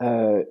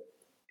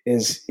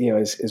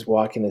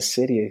walking the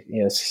city,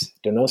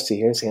 Donosti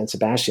here, San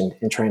Sebastian,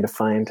 and trying to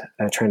find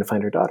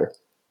her daughter.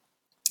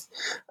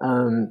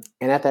 And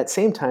at that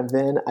same time,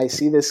 then I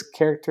see this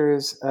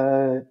character's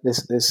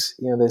this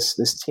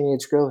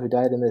teenage girl who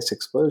died in this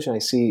explosion. I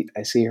see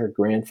her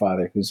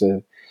grandfather, who's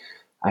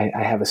I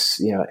have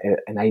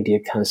an idea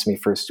comes to me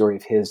for a story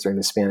of his during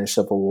the Spanish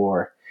Civil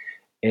War,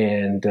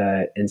 and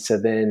so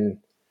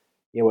then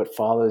what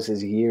follows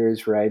is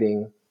years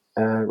writing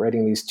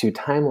these two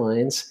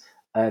timelines,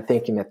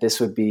 thinking that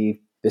this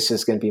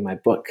is going to be my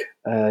book.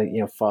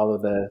 Follow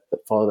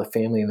the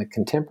family in the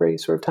contemporary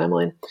sort of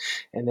timeline,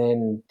 and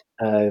then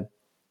and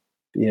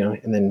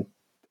then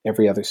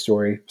every other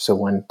story. So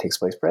one takes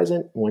place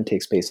present, one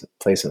takes place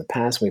in the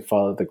past. And we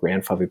follow the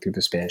grandfather through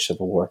the Spanish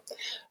Civil War,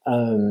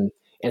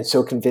 and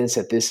so convinced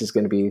that this is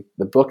going to be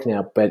the book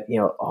now. But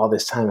all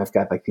this time I've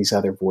got like these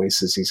other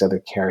voices, these other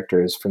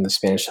characters from the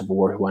Spanish Civil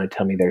War who want to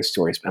tell me their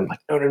stories. But I'm like,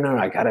 no,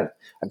 I've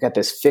got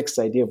this fixed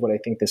idea of what I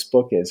think this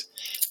book is.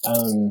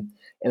 And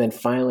then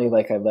finally,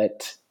 like I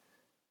let,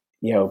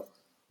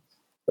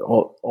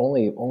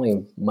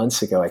 only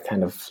months ago, I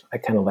kind of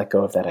let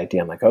go of that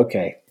idea. I'm like,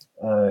 okay,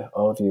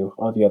 all of you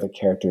other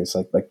characters,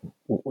 like,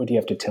 what do you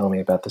have to tell me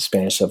about the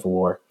Spanish Civil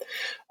War?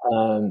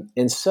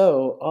 And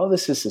so all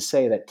this is to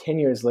say that 10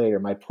 years later,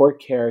 my poor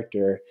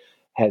character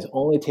has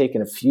only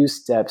taken a few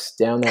steps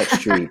down that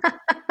street,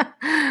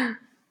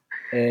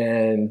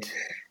 and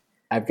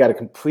I've got a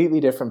completely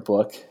different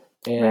book.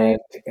 And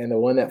the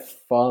one that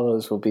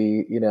follows will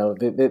be,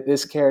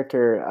 this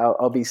character,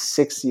 I'll be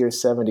 60 or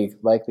 70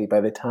 likely by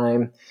the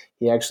time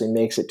he actually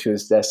makes it to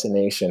his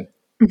destination.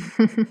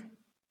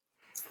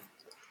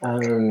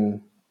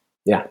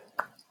 Yeah.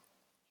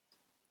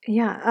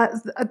 Yeah,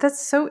 that's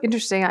so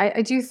interesting.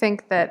 I do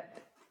think that,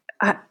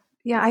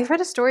 I've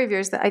read a story of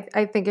yours that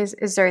I think is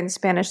during the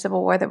Spanish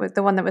Civil War, that was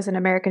the one that was an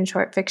American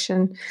short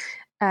fiction.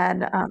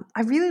 And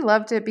I really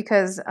loved it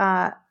because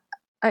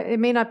it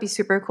may not be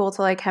super cool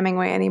to like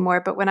Hemingway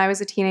anymore, but when I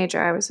was a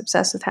teenager, I was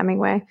obsessed with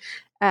Hemingway.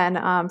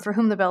 And For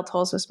Whom the Bell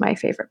Tolls was my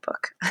favorite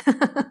book.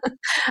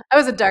 I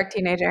was a dark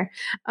teenager.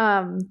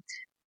 And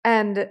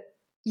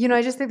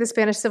I just think the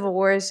Spanish Civil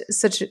War is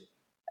such a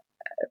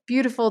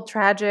beautiful,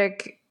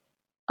 tragic,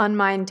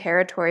 unmined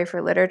territory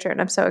for literature, and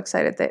I'm so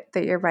excited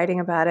that you're writing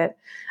about it.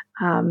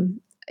 And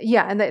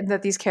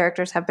that these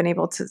characters have been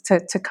able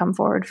to come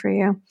forward for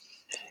you.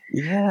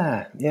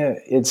 Yeah,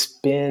 it's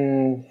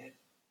been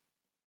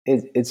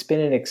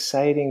an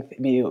exciting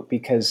thing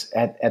because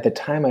at the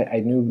time I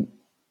knew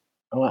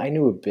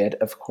a bit,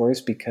 of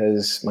course,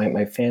 because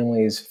my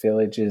family's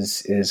village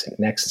is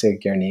next to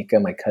Guernica.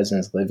 My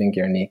cousins live in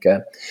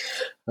Guernica.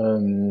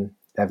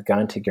 I've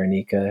gone to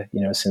Guernica,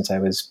 since I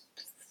was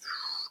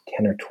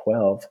 10 or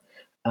 12.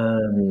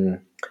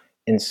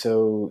 And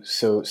so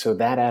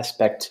that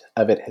aspect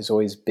of it has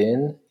always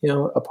been,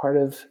 a part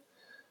of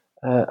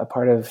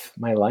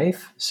my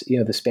life,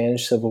 the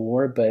Spanish Civil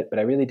War, but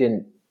I really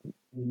didn't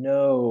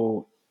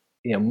know,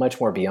 much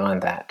more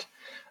beyond that.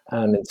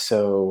 And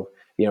so,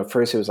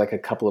 first it was like a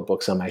couple of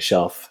books on my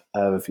shelf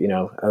and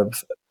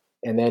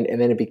then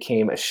it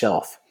became a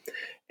shelf.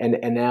 And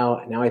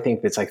now I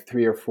think it's like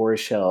 3 or 4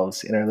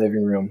 shelves in our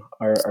living room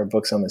are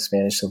books on the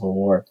Spanish Civil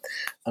War.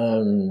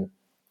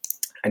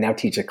 I now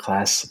teach a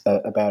class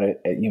about it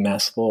at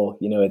UMass Lowell.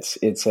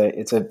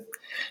 It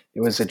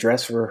was a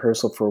dress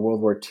rehearsal for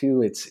World War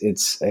II. I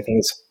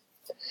think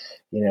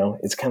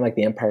it's kind of like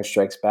the Empire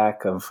Strikes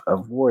Back of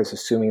wars,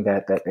 assuming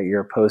that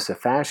you're opposed to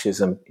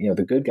fascism.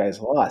 The good guys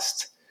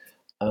lost,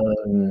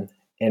 and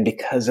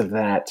because of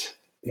that,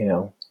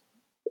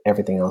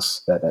 everything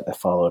else that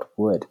followed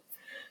would.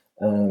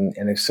 And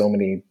there's so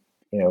many,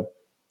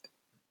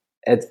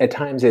 at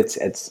times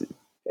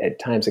at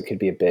times it could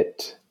be a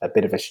bit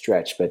of a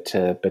stretch, but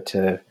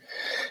to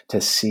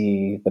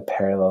see the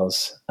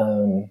parallels,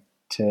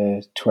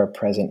 to our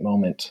present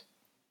moment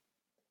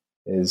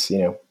is,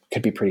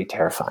 could be pretty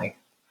terrifying.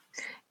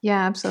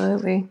 Yeah,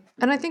 absolutely.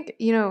 And I think,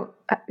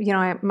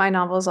 my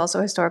novel is also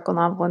a historical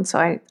novel. And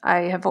so I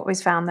have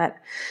always found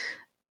that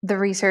the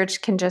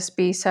research can just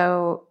be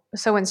so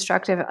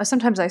instructive.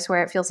 Sometimes I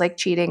swear it feels like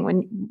cheating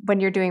when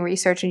you're doing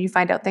research and you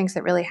find out things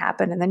that really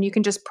happen, and then you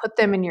can just put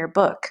them in your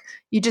book.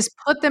 You just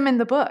put them in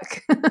the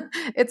book.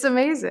 It's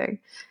amazing.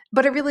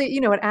 But it really,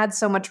 it adds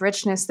so much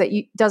richness that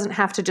doesn't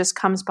have to just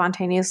come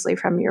spontaneously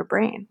from your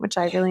brain, which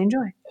I really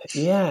enjoy.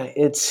 Yeah,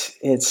 it's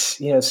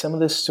some of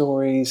the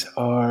stories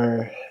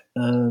are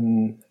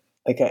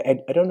like I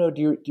don't know.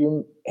 Do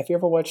you have you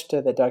ever watched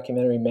that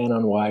documentary Man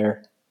on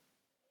Wire?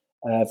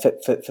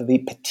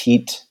 Philippe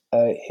Petit,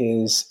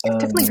 his I've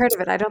definitely heard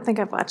of it. I don't think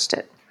I've watched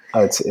it.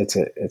 Oh, it's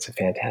a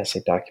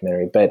fantastic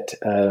documentary, but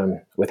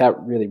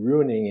without really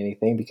ruining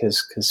anything,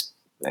 because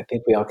I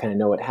think we all kind of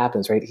know what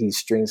happens, right? He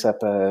strings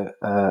up a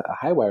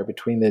high wire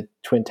between the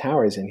Twin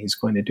Towers, and he's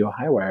going to do a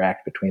high wire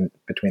act between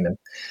them.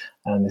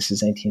 This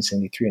is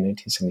 1973 and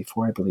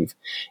 1974, I believe,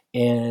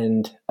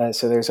 and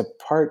so there's a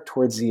part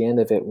towards the end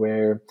of it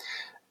where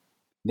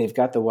they've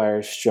got the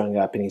wires strung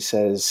up, and he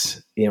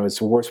says, it's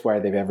the worst wire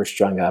they've ever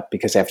strung up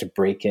because they have to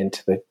break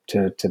into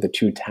the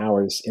two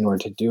towers in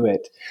order to do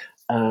it.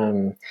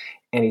 And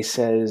he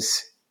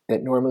says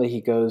that normally he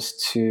goes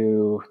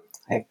to,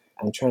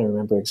 I'm trying to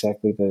remember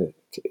exactly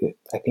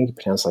I think he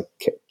pronounced like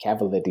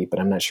Cavalidi, but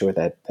I'm not sure what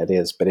that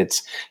is. But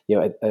it's,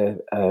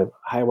 a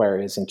high wire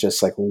isn't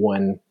just like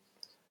one,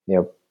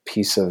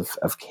 piece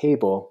of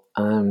cable.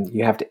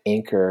 You have to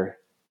anchor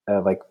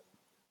like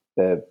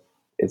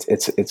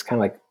it's kind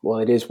of like, well,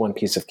 it is one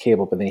piece of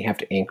cable, but then you have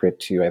to anchor it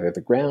to either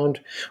the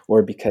ground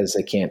or, because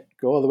they can't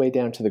go all the way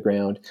down to the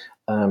ground,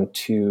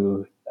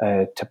 to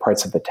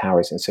parts of the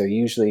towers. And so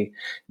usually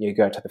you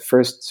go to the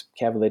first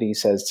Cavalidi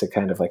says to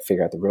kind of like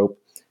figure out the rope,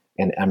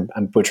 and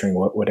I'm butchering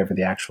whatever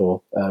the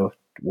actual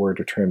word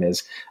or term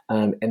is.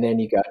 And then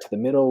you got to the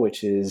middle,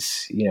 which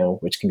is,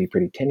 which can be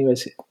pretty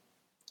tenuous.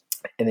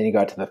 And then you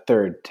got to the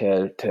third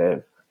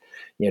to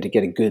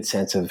get a good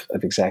sense of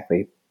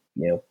exactly,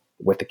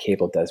 what the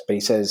cable does. But he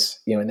says,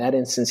 in that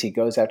instance, he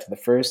goes out to the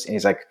first and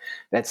he's like,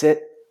 that's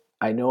it.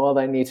 I know all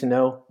I need to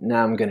know.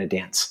 Now I'm going to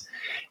dance.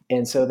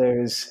 And so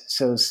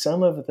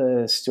some of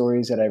the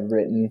stories that I've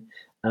written,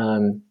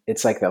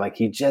 it's like that, like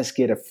you just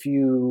get a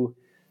few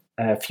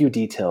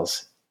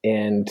details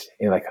and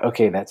you're like,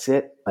 okay, that's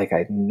it. Like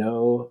I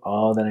know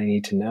all that I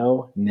need to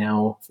know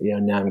now,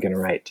 now I'm going to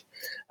write.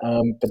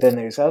 But then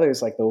there's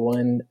others like the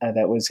one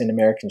that was in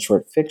American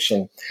short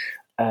fiction.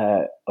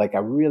 Like I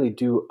really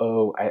do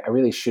I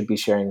really should be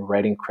sharing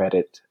writing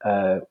credit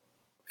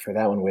for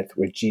that one with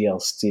G.L.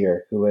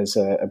 Steer, who was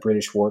a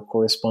British war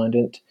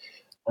correspondent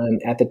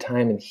at the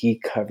time, and he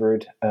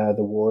covered the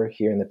war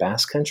here in the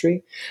Basque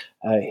Country.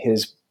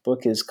 His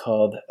book is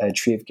called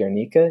Tree of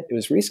Guernica. It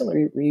was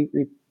recently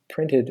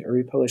reprinted or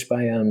republished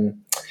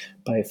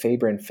by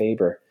Faber and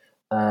Faber,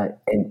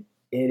 and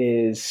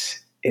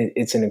it's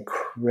an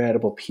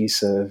incredible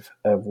piece of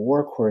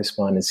war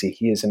correspondency.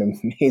 He is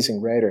an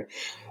amazing writer.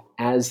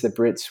 As the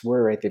Brits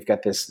were, right, they've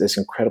got this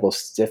incredible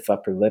stiff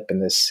upper lip,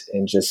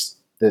 and just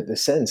the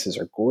sentences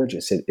are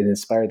gorgeous. It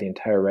inspired the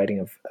entire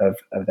writing of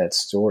that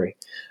story.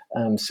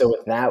 So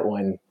with that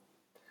one,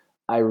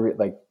 I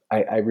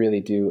really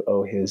do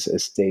owe his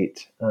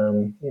estate,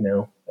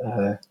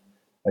 a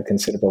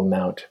considerable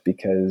amount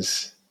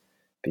because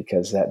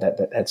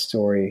that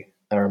story,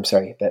 or I'm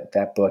sorry,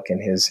 that book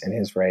and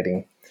his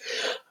writing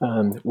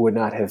would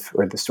not have,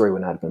 or the story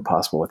would not have been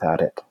possible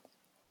without it.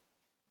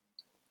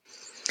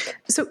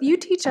 So you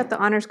teach at the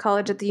Honors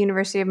College at the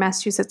University of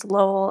Massachusetts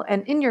Lowell,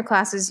 and in your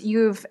classes,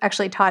 you've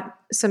actually taught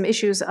some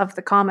issues of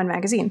the Common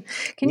magazine.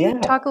 Can you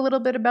talk a little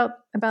bit about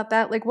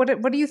that? Like, what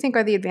do you think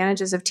are the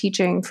advantages of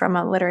teaching from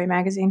a literary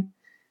magazine?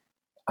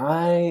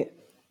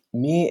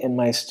 Me and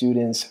my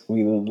students,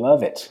 we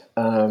love it.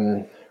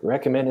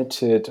 Recommend it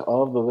to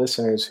all of the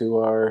listeners who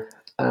are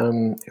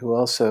who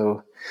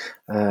also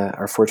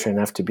are fortunate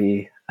enough to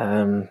be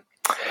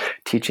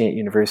teaching at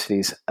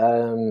universities.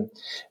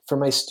 For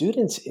my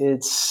students,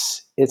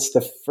 it's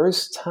the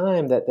first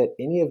time that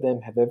any of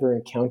them have ever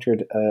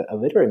encountered a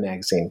literary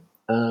magazine.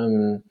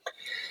 And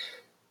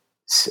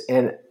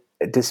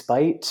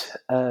despite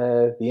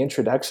the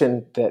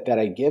introduction that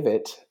I give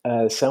it,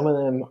 some of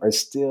them are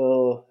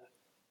still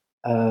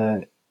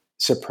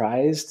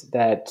surprised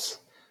that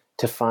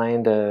to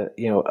find a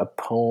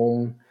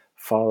poem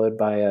followed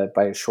by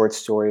a short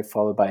story,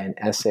 followed by an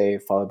essay,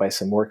 followed by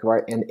some work of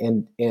art,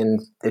 and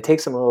it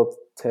takes them a little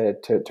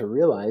to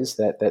realize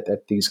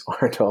that these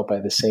aren't all by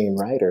the same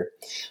writer.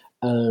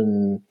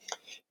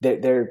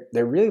 They're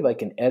really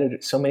like an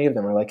editor. So many of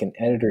them are like an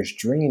editor's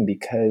dream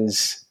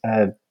because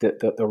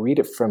they'll read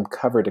it from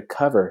cover to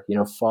cover,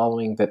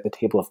 following the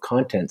table of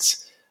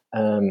contents.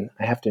 I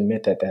have to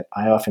admit that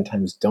I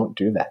oftentimes don't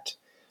do that.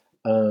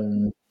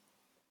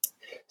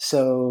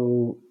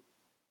 So.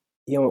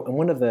 And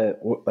one of the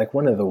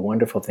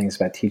wonderful things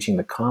about teaching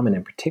the Common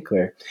in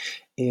particular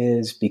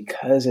is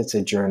because it's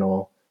a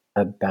journal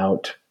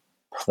about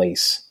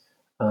place.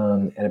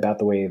 and about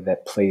the way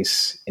that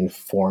place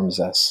informs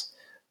us.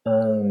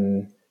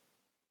 The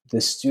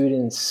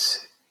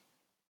students,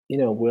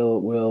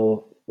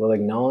 will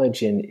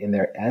acknowledge in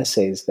their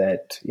essays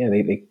that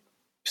they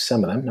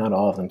some of them, not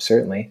all of them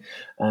certainly,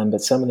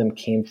 but some of them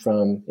came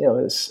from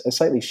a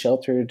slightly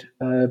sheltered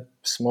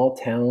small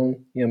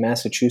town,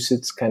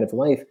 Massachusetts kind of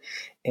life,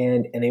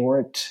 and they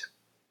weren't.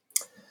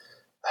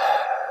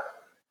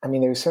 I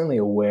mean, they were certainly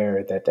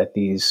aware that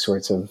these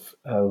sorts of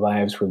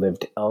lives were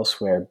lived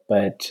elsewhere,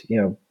 but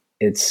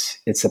it's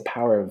the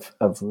power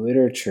of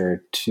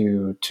literature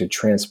to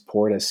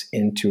transport us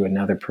into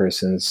another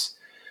person's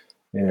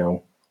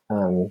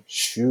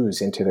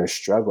shoes, into their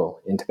struggle,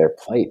 into their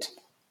plight.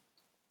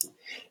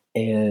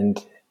 And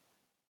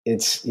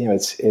it's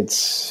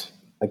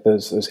like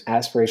those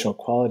aspirational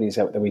qualities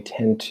that we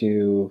tend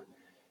to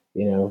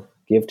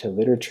give to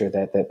literature,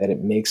 that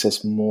it makes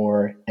us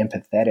more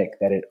empathetic,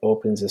 that it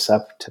opens us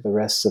up to the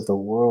rest of the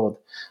world,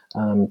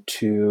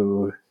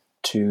 to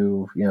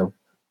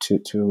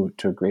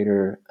a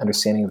greater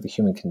understanding of the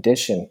human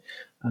condition,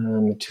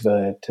 to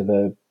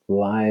the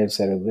lives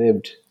that are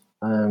lived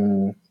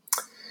in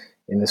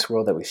this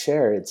world that we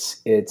share.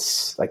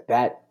 It's like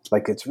that.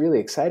 Like, it's really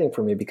exciting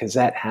for me because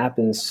that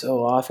happens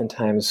so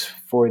oftentimes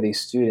for these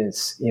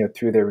students,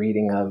 through their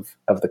reading of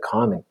the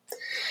Common.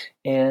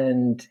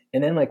 And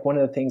then, like, one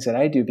of the things that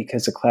I do,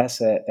 because the class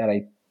that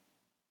I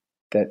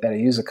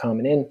use the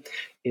Common in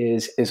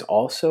is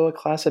also a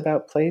class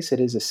about place. It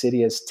is a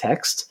city as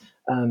text.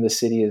 The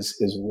city is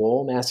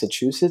Lowell,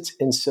 Massachusetts,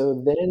 and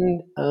so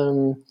then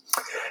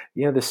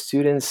the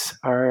students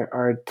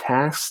are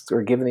tasked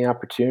or given the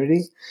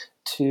opportunity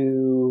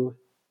to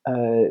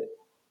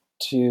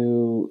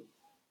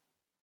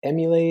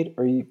emulate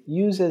or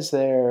use as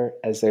their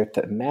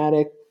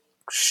thematic,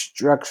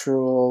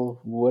 structural,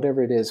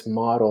 whatever it is,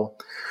 model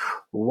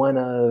one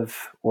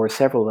of or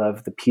several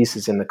of the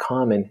pieces in the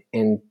Common,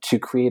 and to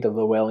create a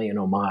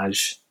Lowellian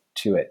homage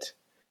to it.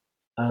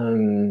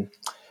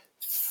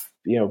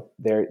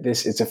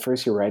 It's a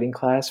first year writing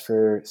class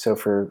for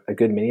a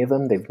good many of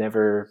them. They've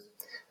never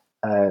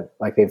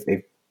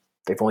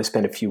they've only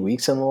spent a few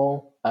weeks in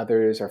Lowell.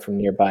 Others are from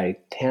nearby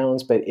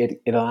towns, but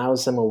it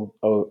allows them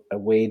a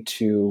way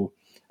to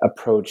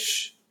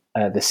approach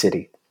the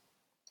city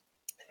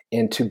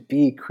and to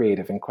be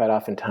creative. And quite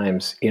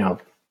oftentimes,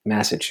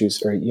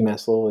 Massachusetts or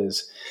UMass Lowell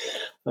is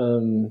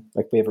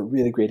we have a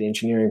really great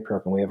engineering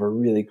program. We have a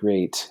really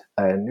great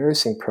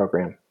nursing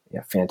program,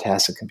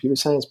 fantastic computer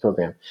science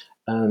program.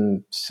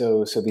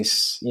 So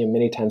these,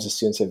 many times the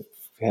students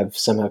have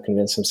somehow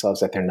convinced themselves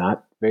that they're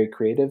not very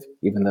creative,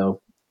 even though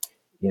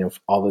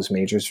all those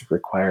majors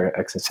require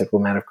a considerable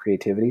amount of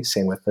creativity.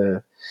 Same with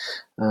the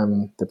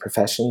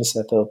professions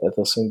that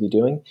they'll soon be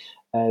doing.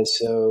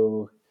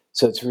 So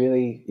it's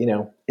really,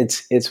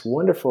 it's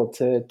wonderful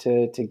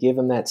to give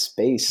them that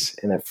space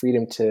and that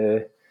freedom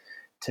to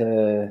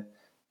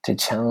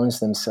challenge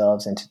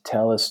themselves and to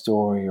tell a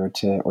story or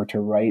to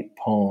write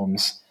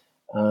poems,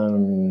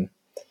 and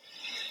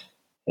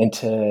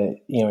to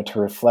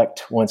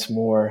reflect once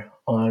more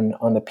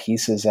on the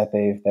pieces that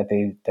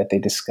they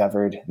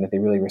discovered and that they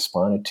really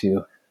responded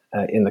to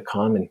in the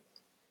Common.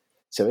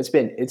 So it's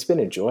been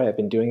a joy. I've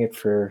been doing it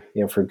for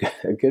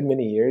a good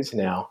many years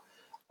now,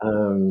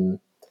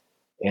 and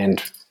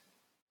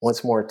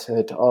once more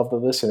to all of the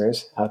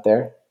listeners out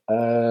there,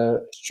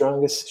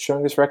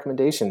 strongest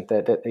recommendation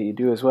that you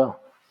do as well.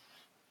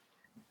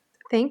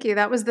 Thank you.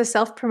 That was the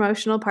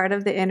self-promotional part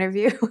of the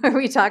interview where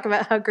we talk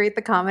about how great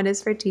the Common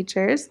is for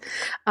teachers.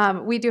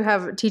 We do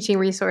have teaching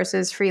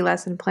resources, free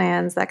lesson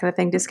plans, that kind of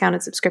thing,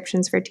 discounted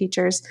subscriptions for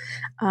teachers,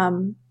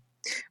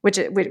 which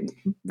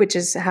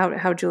is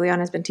how Julian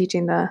has been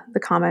teaching the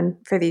Common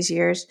for these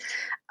years.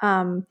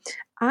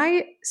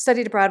 I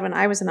studied abroad when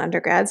I was an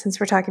undergrad, since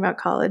we're talking about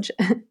college,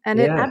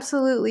 and it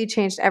absolutely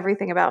changed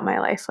everything about my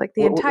life, like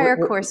the entire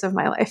course of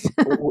my life.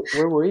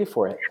 Where were you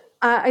for it?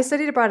 I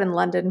studied abroad in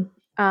London.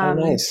 Oh,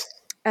 nice.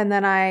 And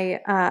then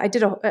I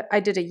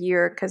did a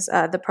year because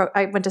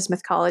I went to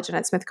Smith College, and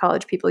at Smith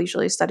College, people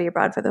usually study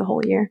abroad for the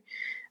whole year.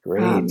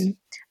 Great.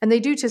 And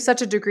they do to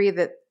such a degree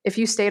that if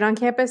you stayed on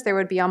campus, there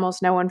would be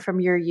almost no one from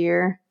your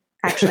year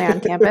actually on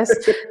campus.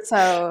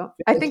 So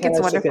I think it's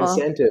wonderful.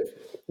 Incentive.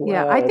 Wow,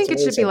 yeah, I think it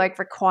amazing. should be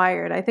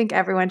required. I think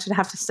everyone should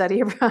have to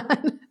study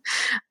abroad.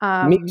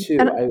 Me too.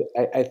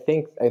 I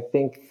think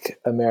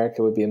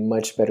America would be a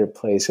much better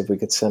place if we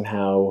could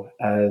somehow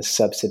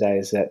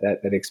subsidize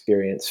that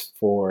experience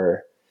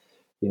for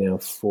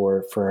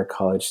our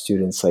college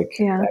students. I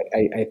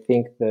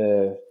think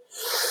the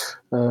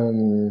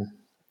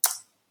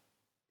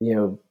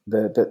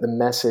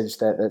message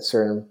that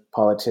certain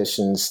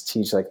politicians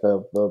teach,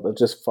 they'll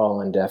just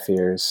fall on deaf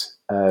ears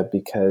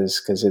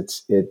because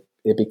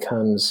it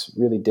becomes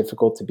really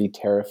difficult to be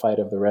terrified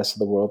of the rest of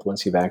the world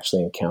once you've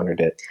actually encountered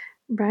it.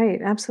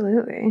 Right,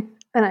 absolutely.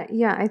 And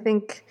I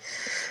think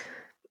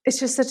it's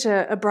just such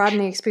a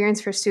broadening experience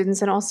for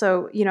students. And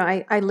also,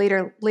 I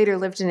later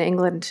lived in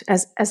England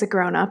as a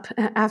grown-up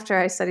after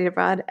I studied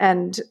abroad.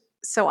 And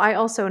so I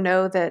also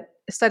know that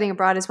studying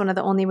abroad is one of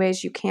the only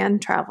ways you can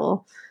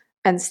travel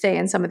and stay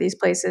in some of these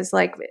places.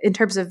 Like in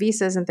terms of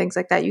visas and things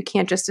like that, you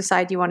can't just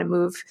decide you want to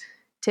move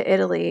to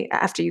Italy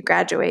after you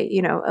graduate.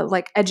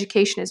 Like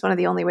education is one of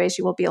the only ways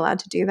you will be allowed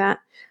to do that.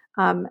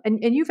 And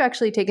you've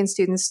actually taken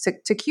students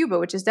to Cuba,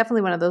 which is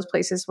definitely one of those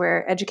places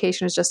where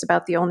education is just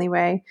about the only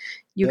way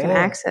you can Yeah.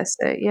 access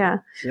it. Yeah.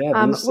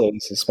 Yeah, these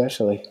days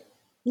especially.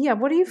 Yeah.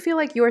 What do you feel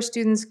like your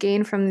students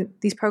gain from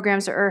these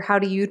programs, or how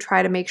do you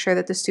try to make sure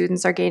that the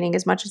students are gaining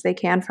as much as they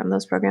can from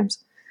those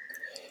programs?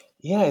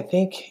 Yeah, I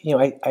think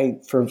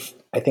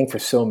I think for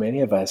so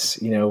many of us,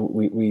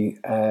 we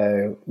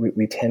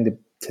tend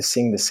to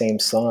sing the same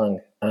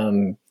song.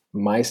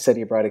 My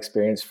study abroad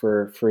experience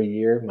for a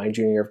year, my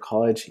junior year of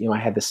college, I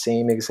had the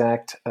same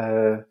exact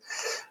uh,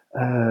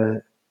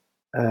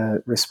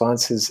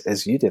 responses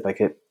as you did.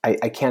 Like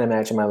I can't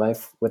imagine my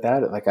life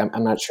without it. Like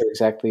I'm not sure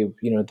exactly,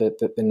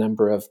 the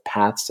number of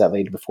paths that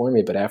laid before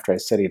me, but after I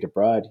studied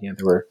abroad, there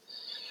were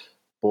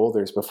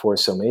boulders before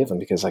so many of them,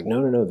 because like,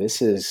 no,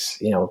 this is,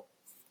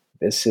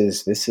 this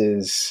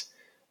is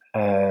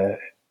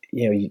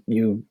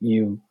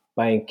you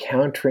by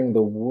encountering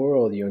the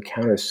world, you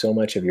encounter so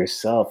much of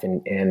yourself,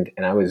 and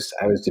I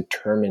was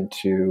determined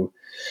to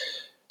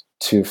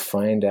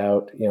find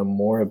out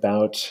more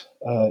about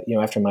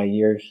after my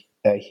year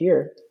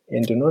here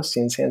in Donosti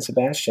in San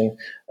Sebastian.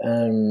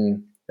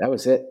 That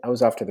was it. I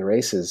was off to the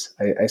races.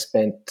 I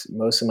spent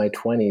most of my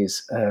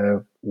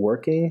 20s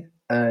working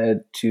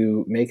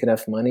to make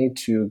enough money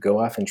to go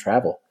off and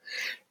travel,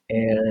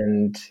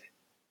 and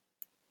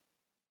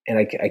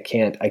I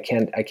can't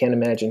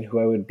imagine who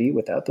I would be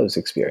without those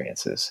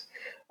experiences.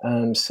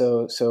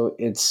 So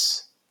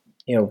it's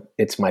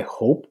my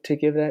hope to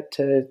give that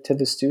to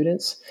the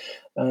students.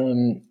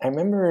 I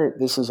remember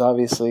this was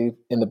obviously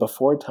in the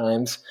before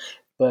times,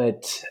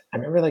 but I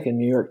remember like a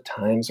New York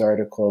Times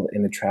article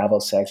in the travel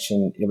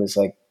section. It was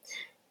like,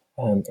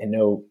 and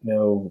no,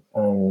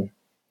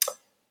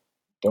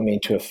 don't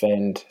mean to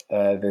offend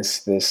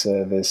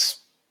this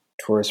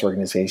tourist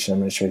organization.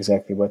 I'm not sure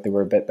exactly what they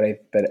were, but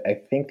I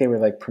think they were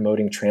like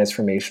promoting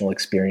transformational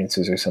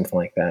experiences or something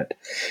like that.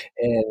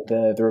 And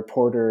the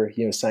reporter,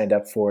 signed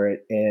up for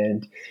it,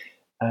 and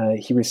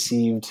he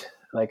received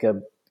like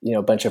a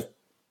bunch of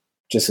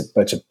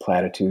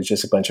platitudes,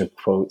 just a bunch of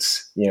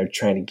quotes,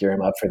 trying to gear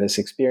him up for this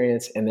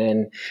experience. And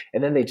then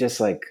they just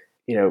like,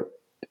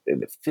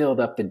 filled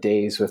up the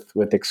days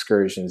with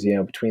excursions.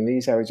 Between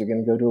these hours, you're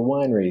going to go to a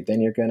winery.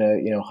 Then you're going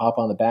to, hop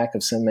on the back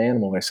of some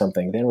animal or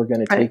something. Then we're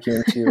going to take you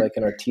into like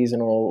an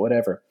artisanal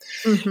whatever.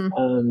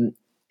 Mm-hmm.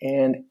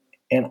 And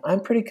I'm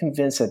pretty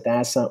convinced that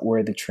that's not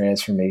where the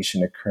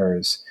transformation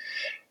occurs.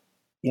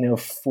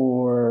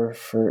 For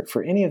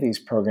any of these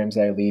programs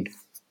I lead,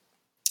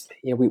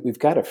 we've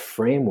got a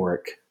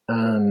framework.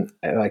 I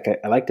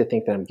like to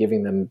think that I'm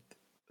giving them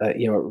a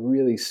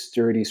really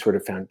sturdy sort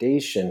of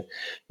foundation.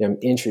 I'm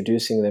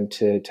introducing them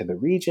to the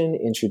region,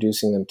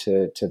 introducing them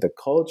to the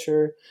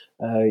culture.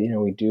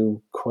 We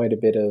do quite a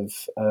bit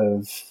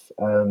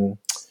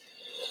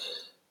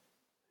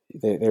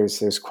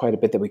there's quite a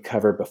bit that we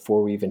cover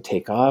before we even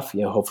take off.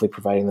 Hopefully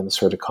providing them the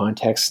sort of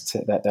context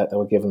that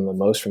will give them the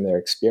most from their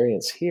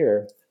experience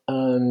here.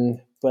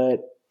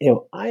 But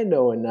I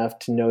know enough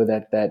to know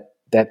that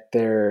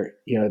they're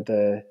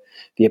the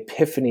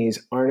epiphanies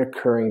aren't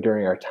occurring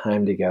during our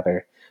time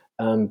together.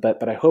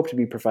 But I hope to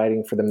be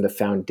providing for them the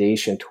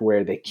foundation to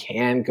where they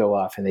can go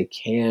off and they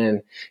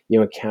can,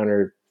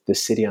 encounter the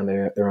city on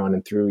their own,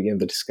 and through,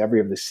 the discovery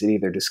of the city,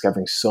 they're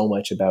discovering so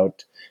much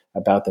about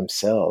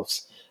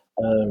themselves.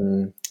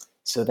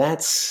 So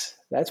that's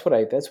what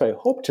I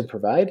hope to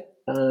provide.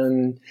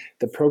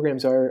 The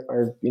programs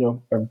are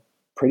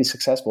pretty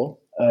successful.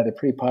 They're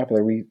pretty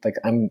popular.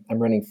 I'm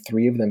running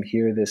 3 of them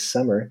here this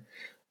summer.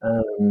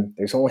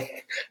 There's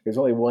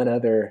only one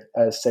other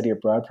study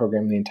abroad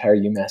program in the entire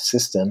UMass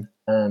system.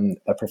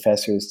 A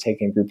professor is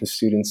taking a group of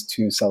students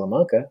to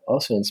Salamanca,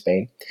 also in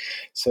Spain.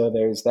 So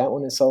there's that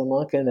one in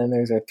Salamanca, and then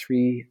there's our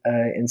 3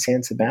 in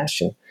San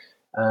Sebastian,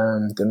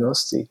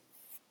 Donosti.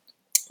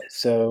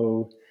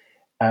 So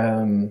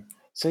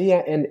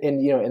yeah, and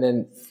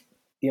then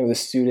the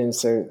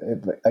students are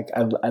like,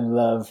 I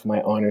love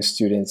my honor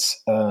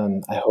students.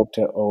 I hope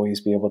to always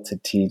be able to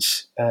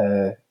teach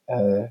them.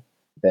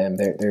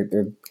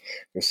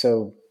 They're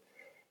so,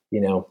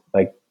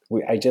 like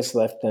I just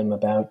left them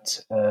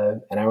about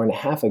an hour and a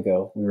half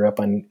ago. We were up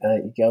on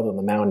Igerilaria on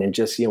the mountain, and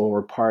just when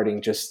we're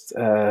parting, just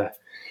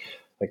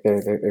like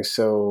they're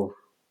so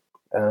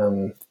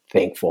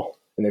thankful,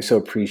 and they're so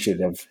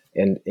appreciative,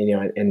 and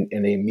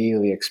they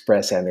immediately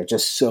express that, and they're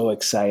just so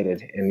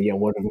excited. And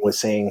one of them was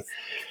saying,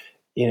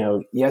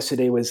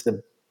 yesterday was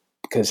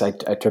because I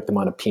took them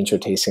on a pincho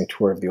tasting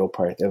tour of the old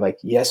part. They're like,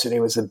 yesterday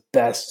was the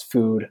best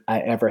food I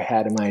ever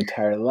had in my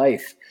entire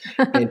life.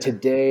 And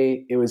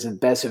today it was the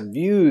best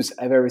views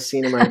I've ever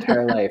seen in my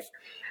entire life.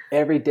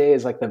 Every day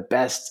is like the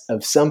best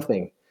of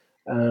something.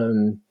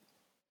 And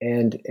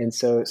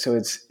so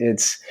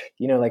it's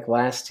like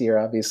last year,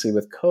 obviously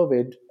with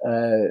COVID,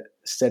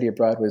 study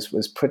abroad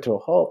was put to a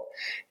halt.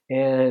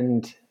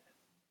 And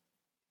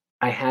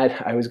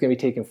I was going to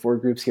be taking 4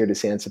 groups here to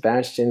San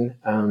Sebastian.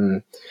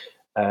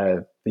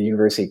 the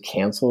university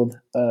canceled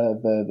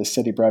the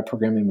study abroad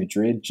program in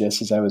Madrid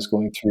just as I was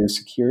going through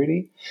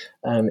security,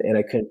 and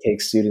I couldn't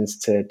take students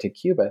to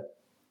Cuba.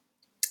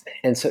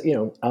 And so,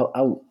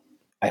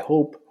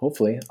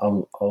 hopefully,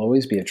 I'll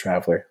always be a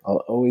traveler.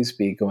 I'll always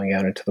be going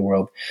out into the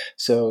world.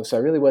 So I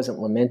really wasn't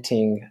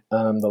lamenting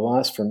the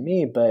loss for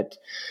me, but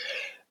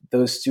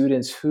those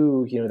students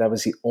who, that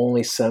was the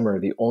only summer,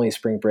 the only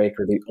spring break,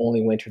 or the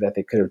only winter that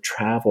they could have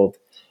traveled,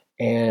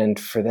 and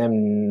for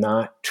them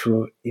not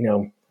to,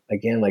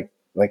 again,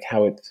 like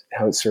how it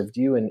served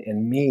you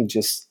and me,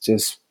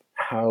 just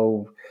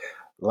how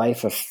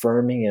life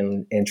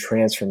affirming and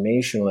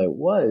transformational it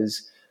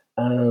was.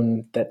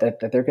 That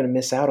they're going to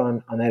miss out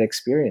on that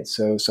experience.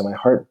 So my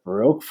heart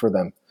broke for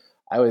them.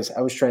 I was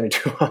trying to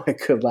do all I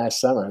could last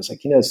summer. I was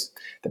like,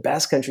 the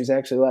Basque Country is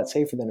actually a lot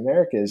safer than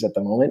America is at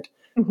the moment.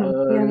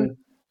 Yeah.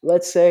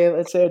 Let's say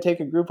I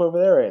take a group over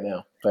there right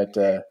now, but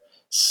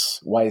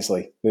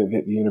wisely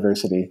the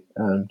university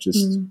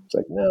was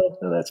like, no,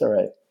 that's all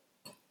right.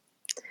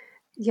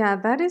 Yeah,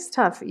 that is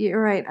tough. You're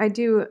right. I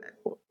do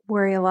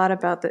worry a lot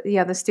about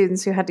the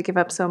students who had to give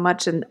up so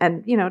much, and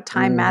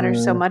time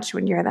matters so much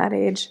when you're that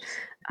age.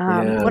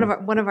 Yeah.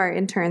 One of our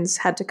interns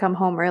had to come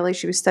home early.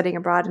 She was studying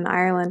abroad in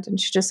Ireland, and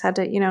she just had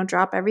to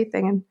drop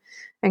everything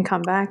and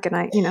come back.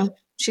 And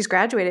she's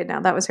graduated now.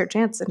 That was her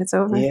chance, and it's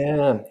over.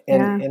 Yeah,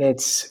 and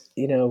it's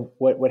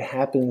what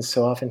happens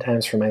so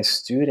oftentimes for my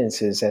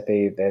students is that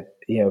they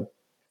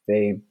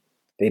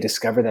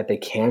discover that they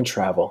can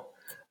travel.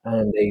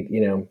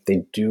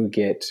 They do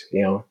get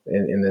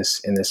in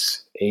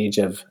this age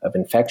of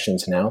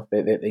infections now,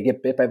 they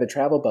get bit by the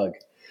travel bug,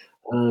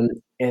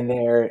 and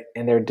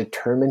they're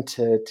determined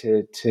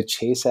to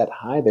chase that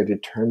high. They're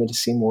determined to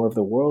see more of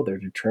the world. They're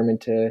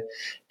determined to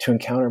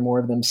encounter more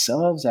of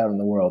themselves out in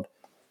the world,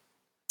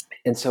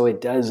 and so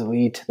it does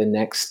lead to the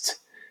next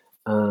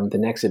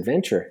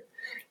adventure.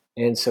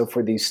 And so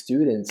for these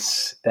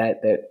students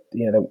that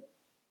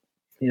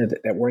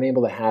weren't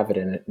able to have it,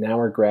 and now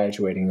are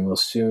graduating and will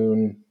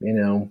soon,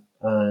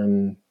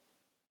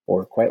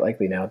 or quite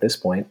likely now at this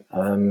point,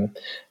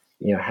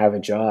 have a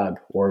job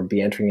or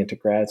be entering into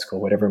grad school,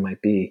 whatever it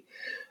might be.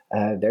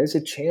 There's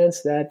a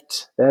chance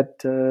that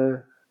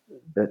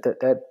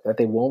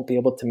they won't be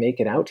able to make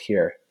it out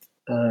here,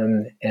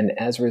 and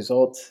as a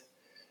result,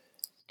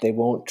 they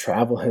won't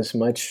travel as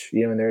much,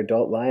 in their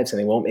adult lives, and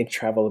they won't make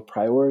travel a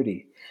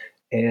priority,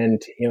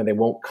 and they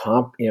won't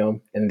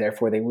and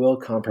therefore they will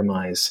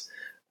compromise.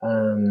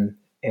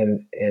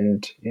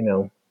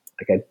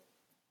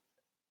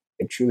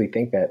 I truly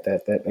think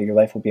that your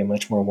life will be a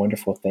much more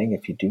wonderful thing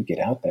if you do get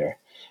out there.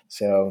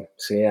 So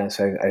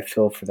I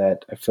feel for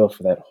that. I feel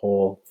for that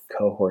whole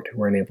cohort who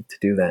weren't able to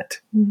do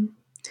that. Mm-hmm.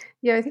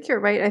 Yeah, I think you're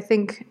right. I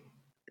think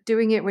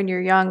doing it when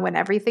you're young, when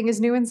everything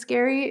is new and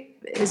scary,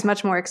 is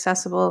much more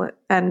accessible.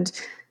 And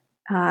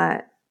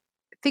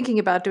thinking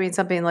about doing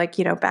something like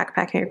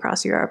backpacking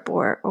across Europe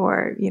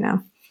or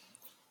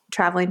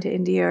traveling to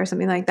India or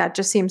something like that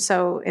just seems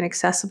so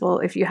inaccessible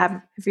if you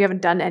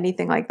haven't done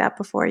anything like that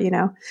before.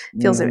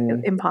 Feels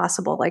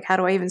impossible. Like, how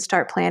do I even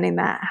start planning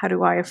that? How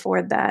do I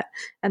afford that?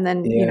 And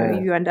then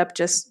you end up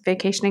just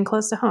vacationing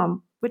close to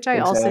home, which I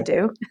also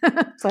do.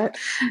 but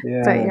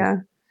yeah.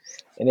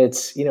 And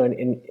it's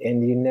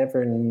and you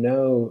never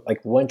know.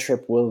 Like, one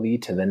trip will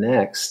lead to the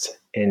next,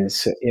 and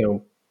so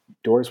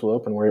doors will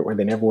open where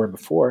they never were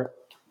before.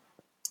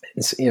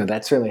 And so,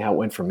 that's certainly how it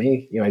went for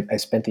me. I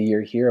spent a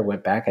year here. I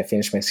went back. I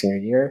finished my senior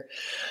year.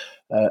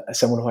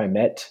 Someone who I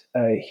met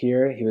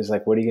here, he was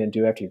like, "What are you going to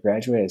do after you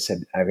graduate?" I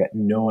said, "I've got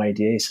no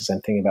idea." He says,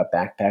 "I'm thinking about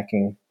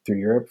backpacking through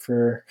Europe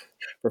for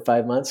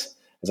 5 months."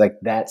 I was like,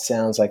 "That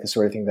sounds like the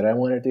sort of thing that I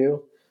want to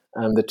do."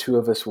 The two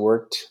of us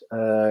worked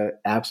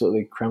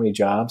absolutely crummy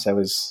jobs. I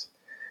was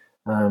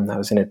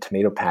in a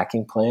tomato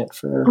packing plant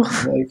for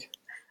like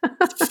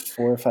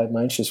 4 or 5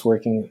 months, just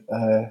working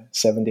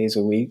 7 days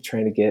a week,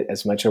 trying to get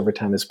as much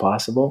overtime as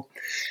possible.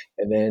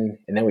 And then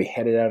we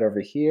headed out over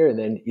here, and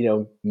then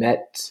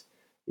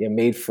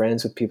made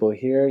friends with people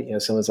here.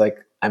 Someone's like,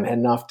 "I'm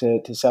heading off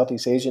to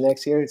Southeast Asia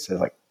next year." So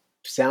like,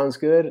 sounds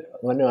good.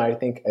 Well, no, I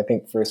think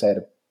first I had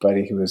a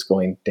buddy who was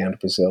going down to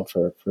Brazil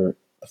for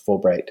a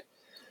Fulbright.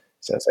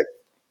 So it's like,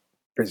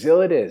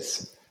 Brazil it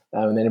is.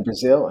 And then in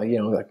Brazil,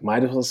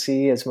 might as well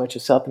see as much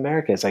of South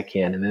America as I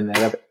can. And then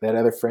that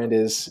other friend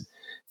is,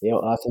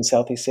 off in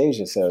Southeast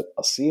Asia. So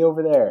I'll see you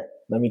over there.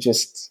 Let me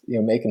just,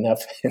 make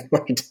enough in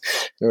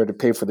order to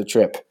pay for the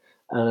trip.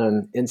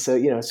 And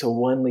so, so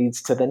one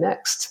leads to the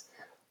next.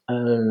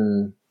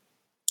 And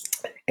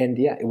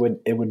yeah, it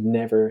would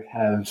never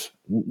have,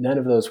 none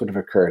of those would have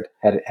occurred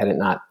had it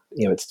not,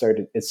 it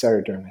started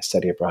during my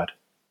study abroad.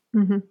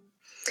 Mm-hmm.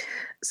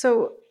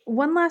 So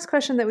one last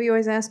question that we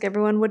always ask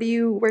everyone: what are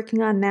you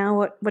working on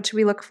now? What should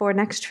we look for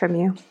next from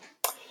you?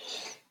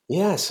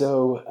 Yeah,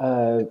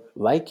 so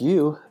like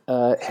you,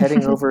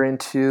 heading over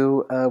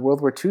into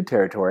World War II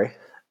territory.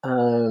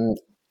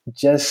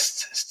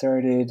 Just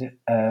started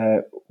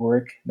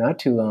work not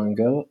too long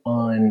ago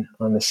on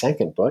the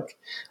second book.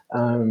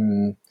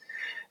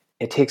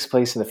 It takes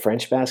place in the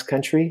French Basque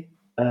Country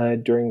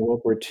during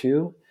World War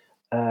II.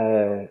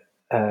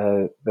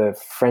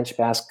 the French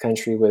Basque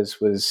country was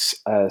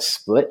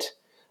split.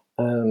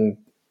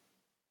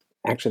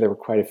 Actually, there were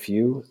quite a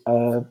few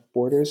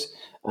borders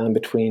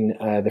between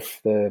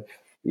the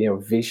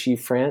Vichy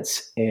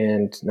France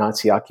and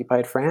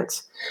Nazi-occupied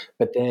France.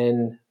 But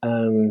then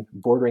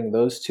bordering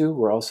those two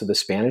were also the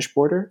Spanish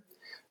border,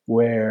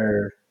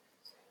 where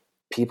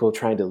people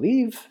trying to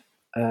leave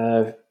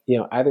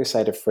either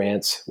side of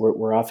France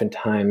were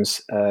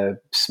oftentimes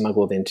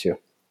smuggled into,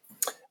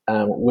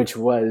 which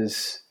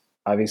was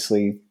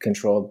obviously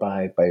controlled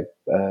by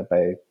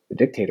the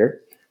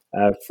dictator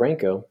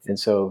Franco, and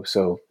so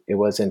it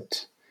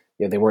wasn't.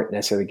 They weren't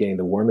necessarily getting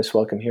the warmest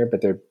welcome here,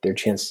 but their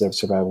chances of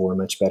survival were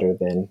much better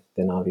than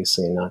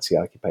obviously in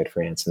Nazi-occupied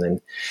France, and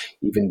then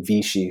even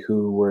Vichy,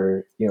 who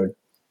were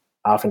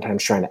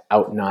oftentimes trying to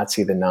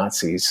out-Nazi the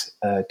Nazis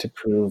to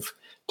prove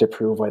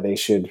why they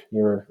should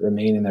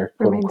remain in their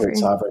quote-unquote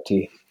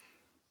sovereignty.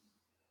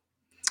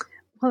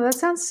 Well, that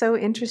sounds so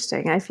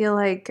interesting. I feel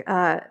like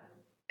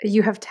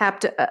you have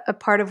tapped a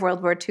part of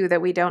World War II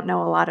that we don't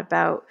know a lot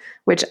about,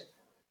 which,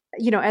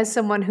 as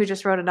someone who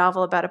just wrote a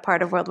novel about a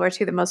part of World War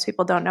II that most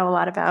people don't know a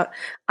lot about,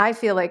 I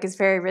feel like is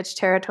very rich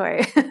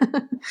territory.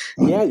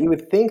 Yeah, you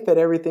would think that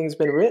everything's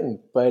been written,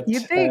 but you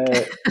think.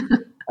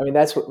 I mean,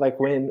 that's what, like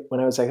when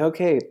I was like,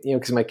 okay,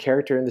 because my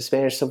character in the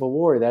Spanish Civil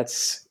War,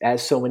 that's,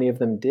 as so many of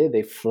them did,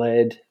 they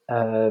fled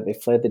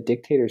the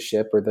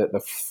dictatorship or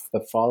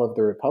the fall of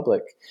the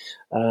Republic,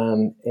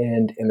 and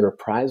the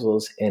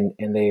reprisals, and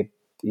they,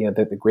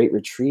 the Great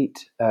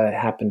Retreat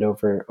happened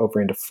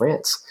over into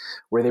France,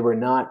 where they were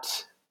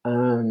not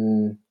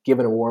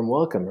given a warm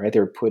welcome, right? They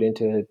were put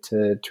into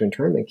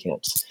internment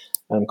camps,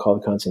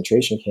 called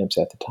concentration camps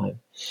at the time,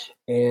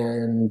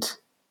 and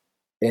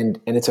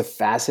it's a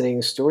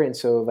fascinating story. And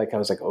so I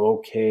was like,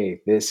 okay,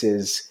 this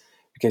is,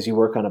 because you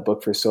work on a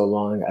book for so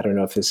long. I don't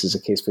know if this is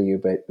a case for you,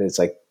 but it's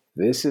like,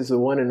 this is the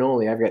one and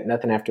only. I've got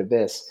nothing after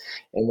this.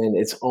 And then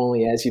it's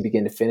only as you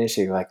begin to finish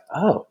it, you're like,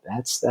 oh,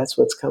 that's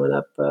what's coming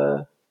up.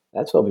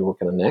 That's what I'll be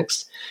working on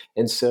next.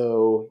 And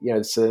so,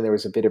 so then there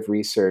was a bit of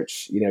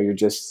research, you're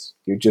just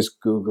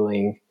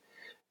Googling,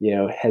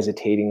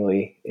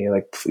 hesitatingly,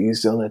 like,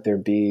 please don't let there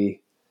be,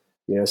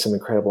 some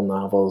incredible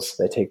novels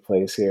that take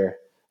place here.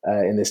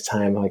 In this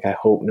time, like, I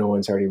hope no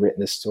one's already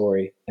written this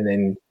story, and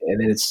then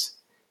it's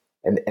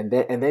and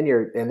then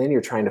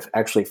you're trying to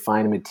actually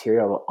find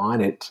material on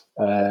it.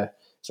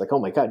 It's like, oh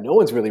my God, no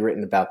one's really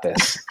written about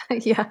this.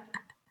 Yeah.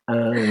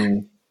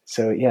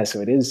 So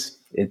it is.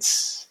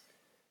 It's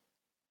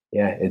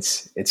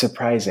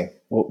surprising.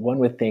 Well, one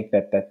would think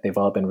that they've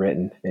all been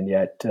written, and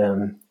yet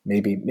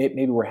maybe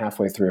we're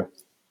halfway through.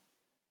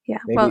 Yeah.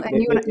 And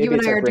you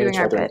and I are doing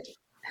our bit.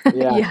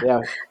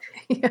 Yeah.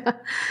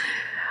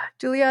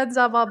 Julian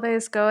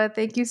Zabalbeascoa,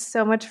 thank you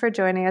so much for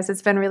joining us.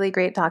 It's been really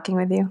great talking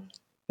with you.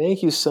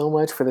 Thank you so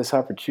much for this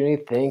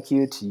opportunity. Thank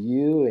you to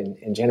you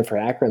and Jennifer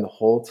Acker and the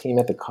whole team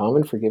at the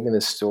Common for giving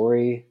this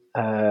story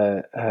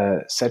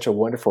such a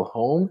wonderful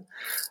home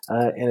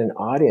and an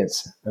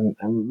audience.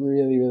 I'm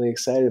really, really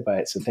excited by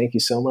it. So thank you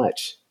so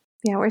much.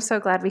 Yeah, we're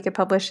so glad we could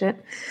publish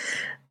it.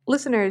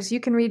 Listeners, you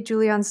can read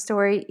Julian's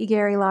story,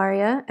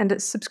 Igerilaria,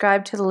 and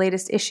subscribe to the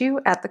latest issue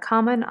at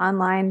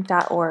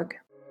thecommononline.org.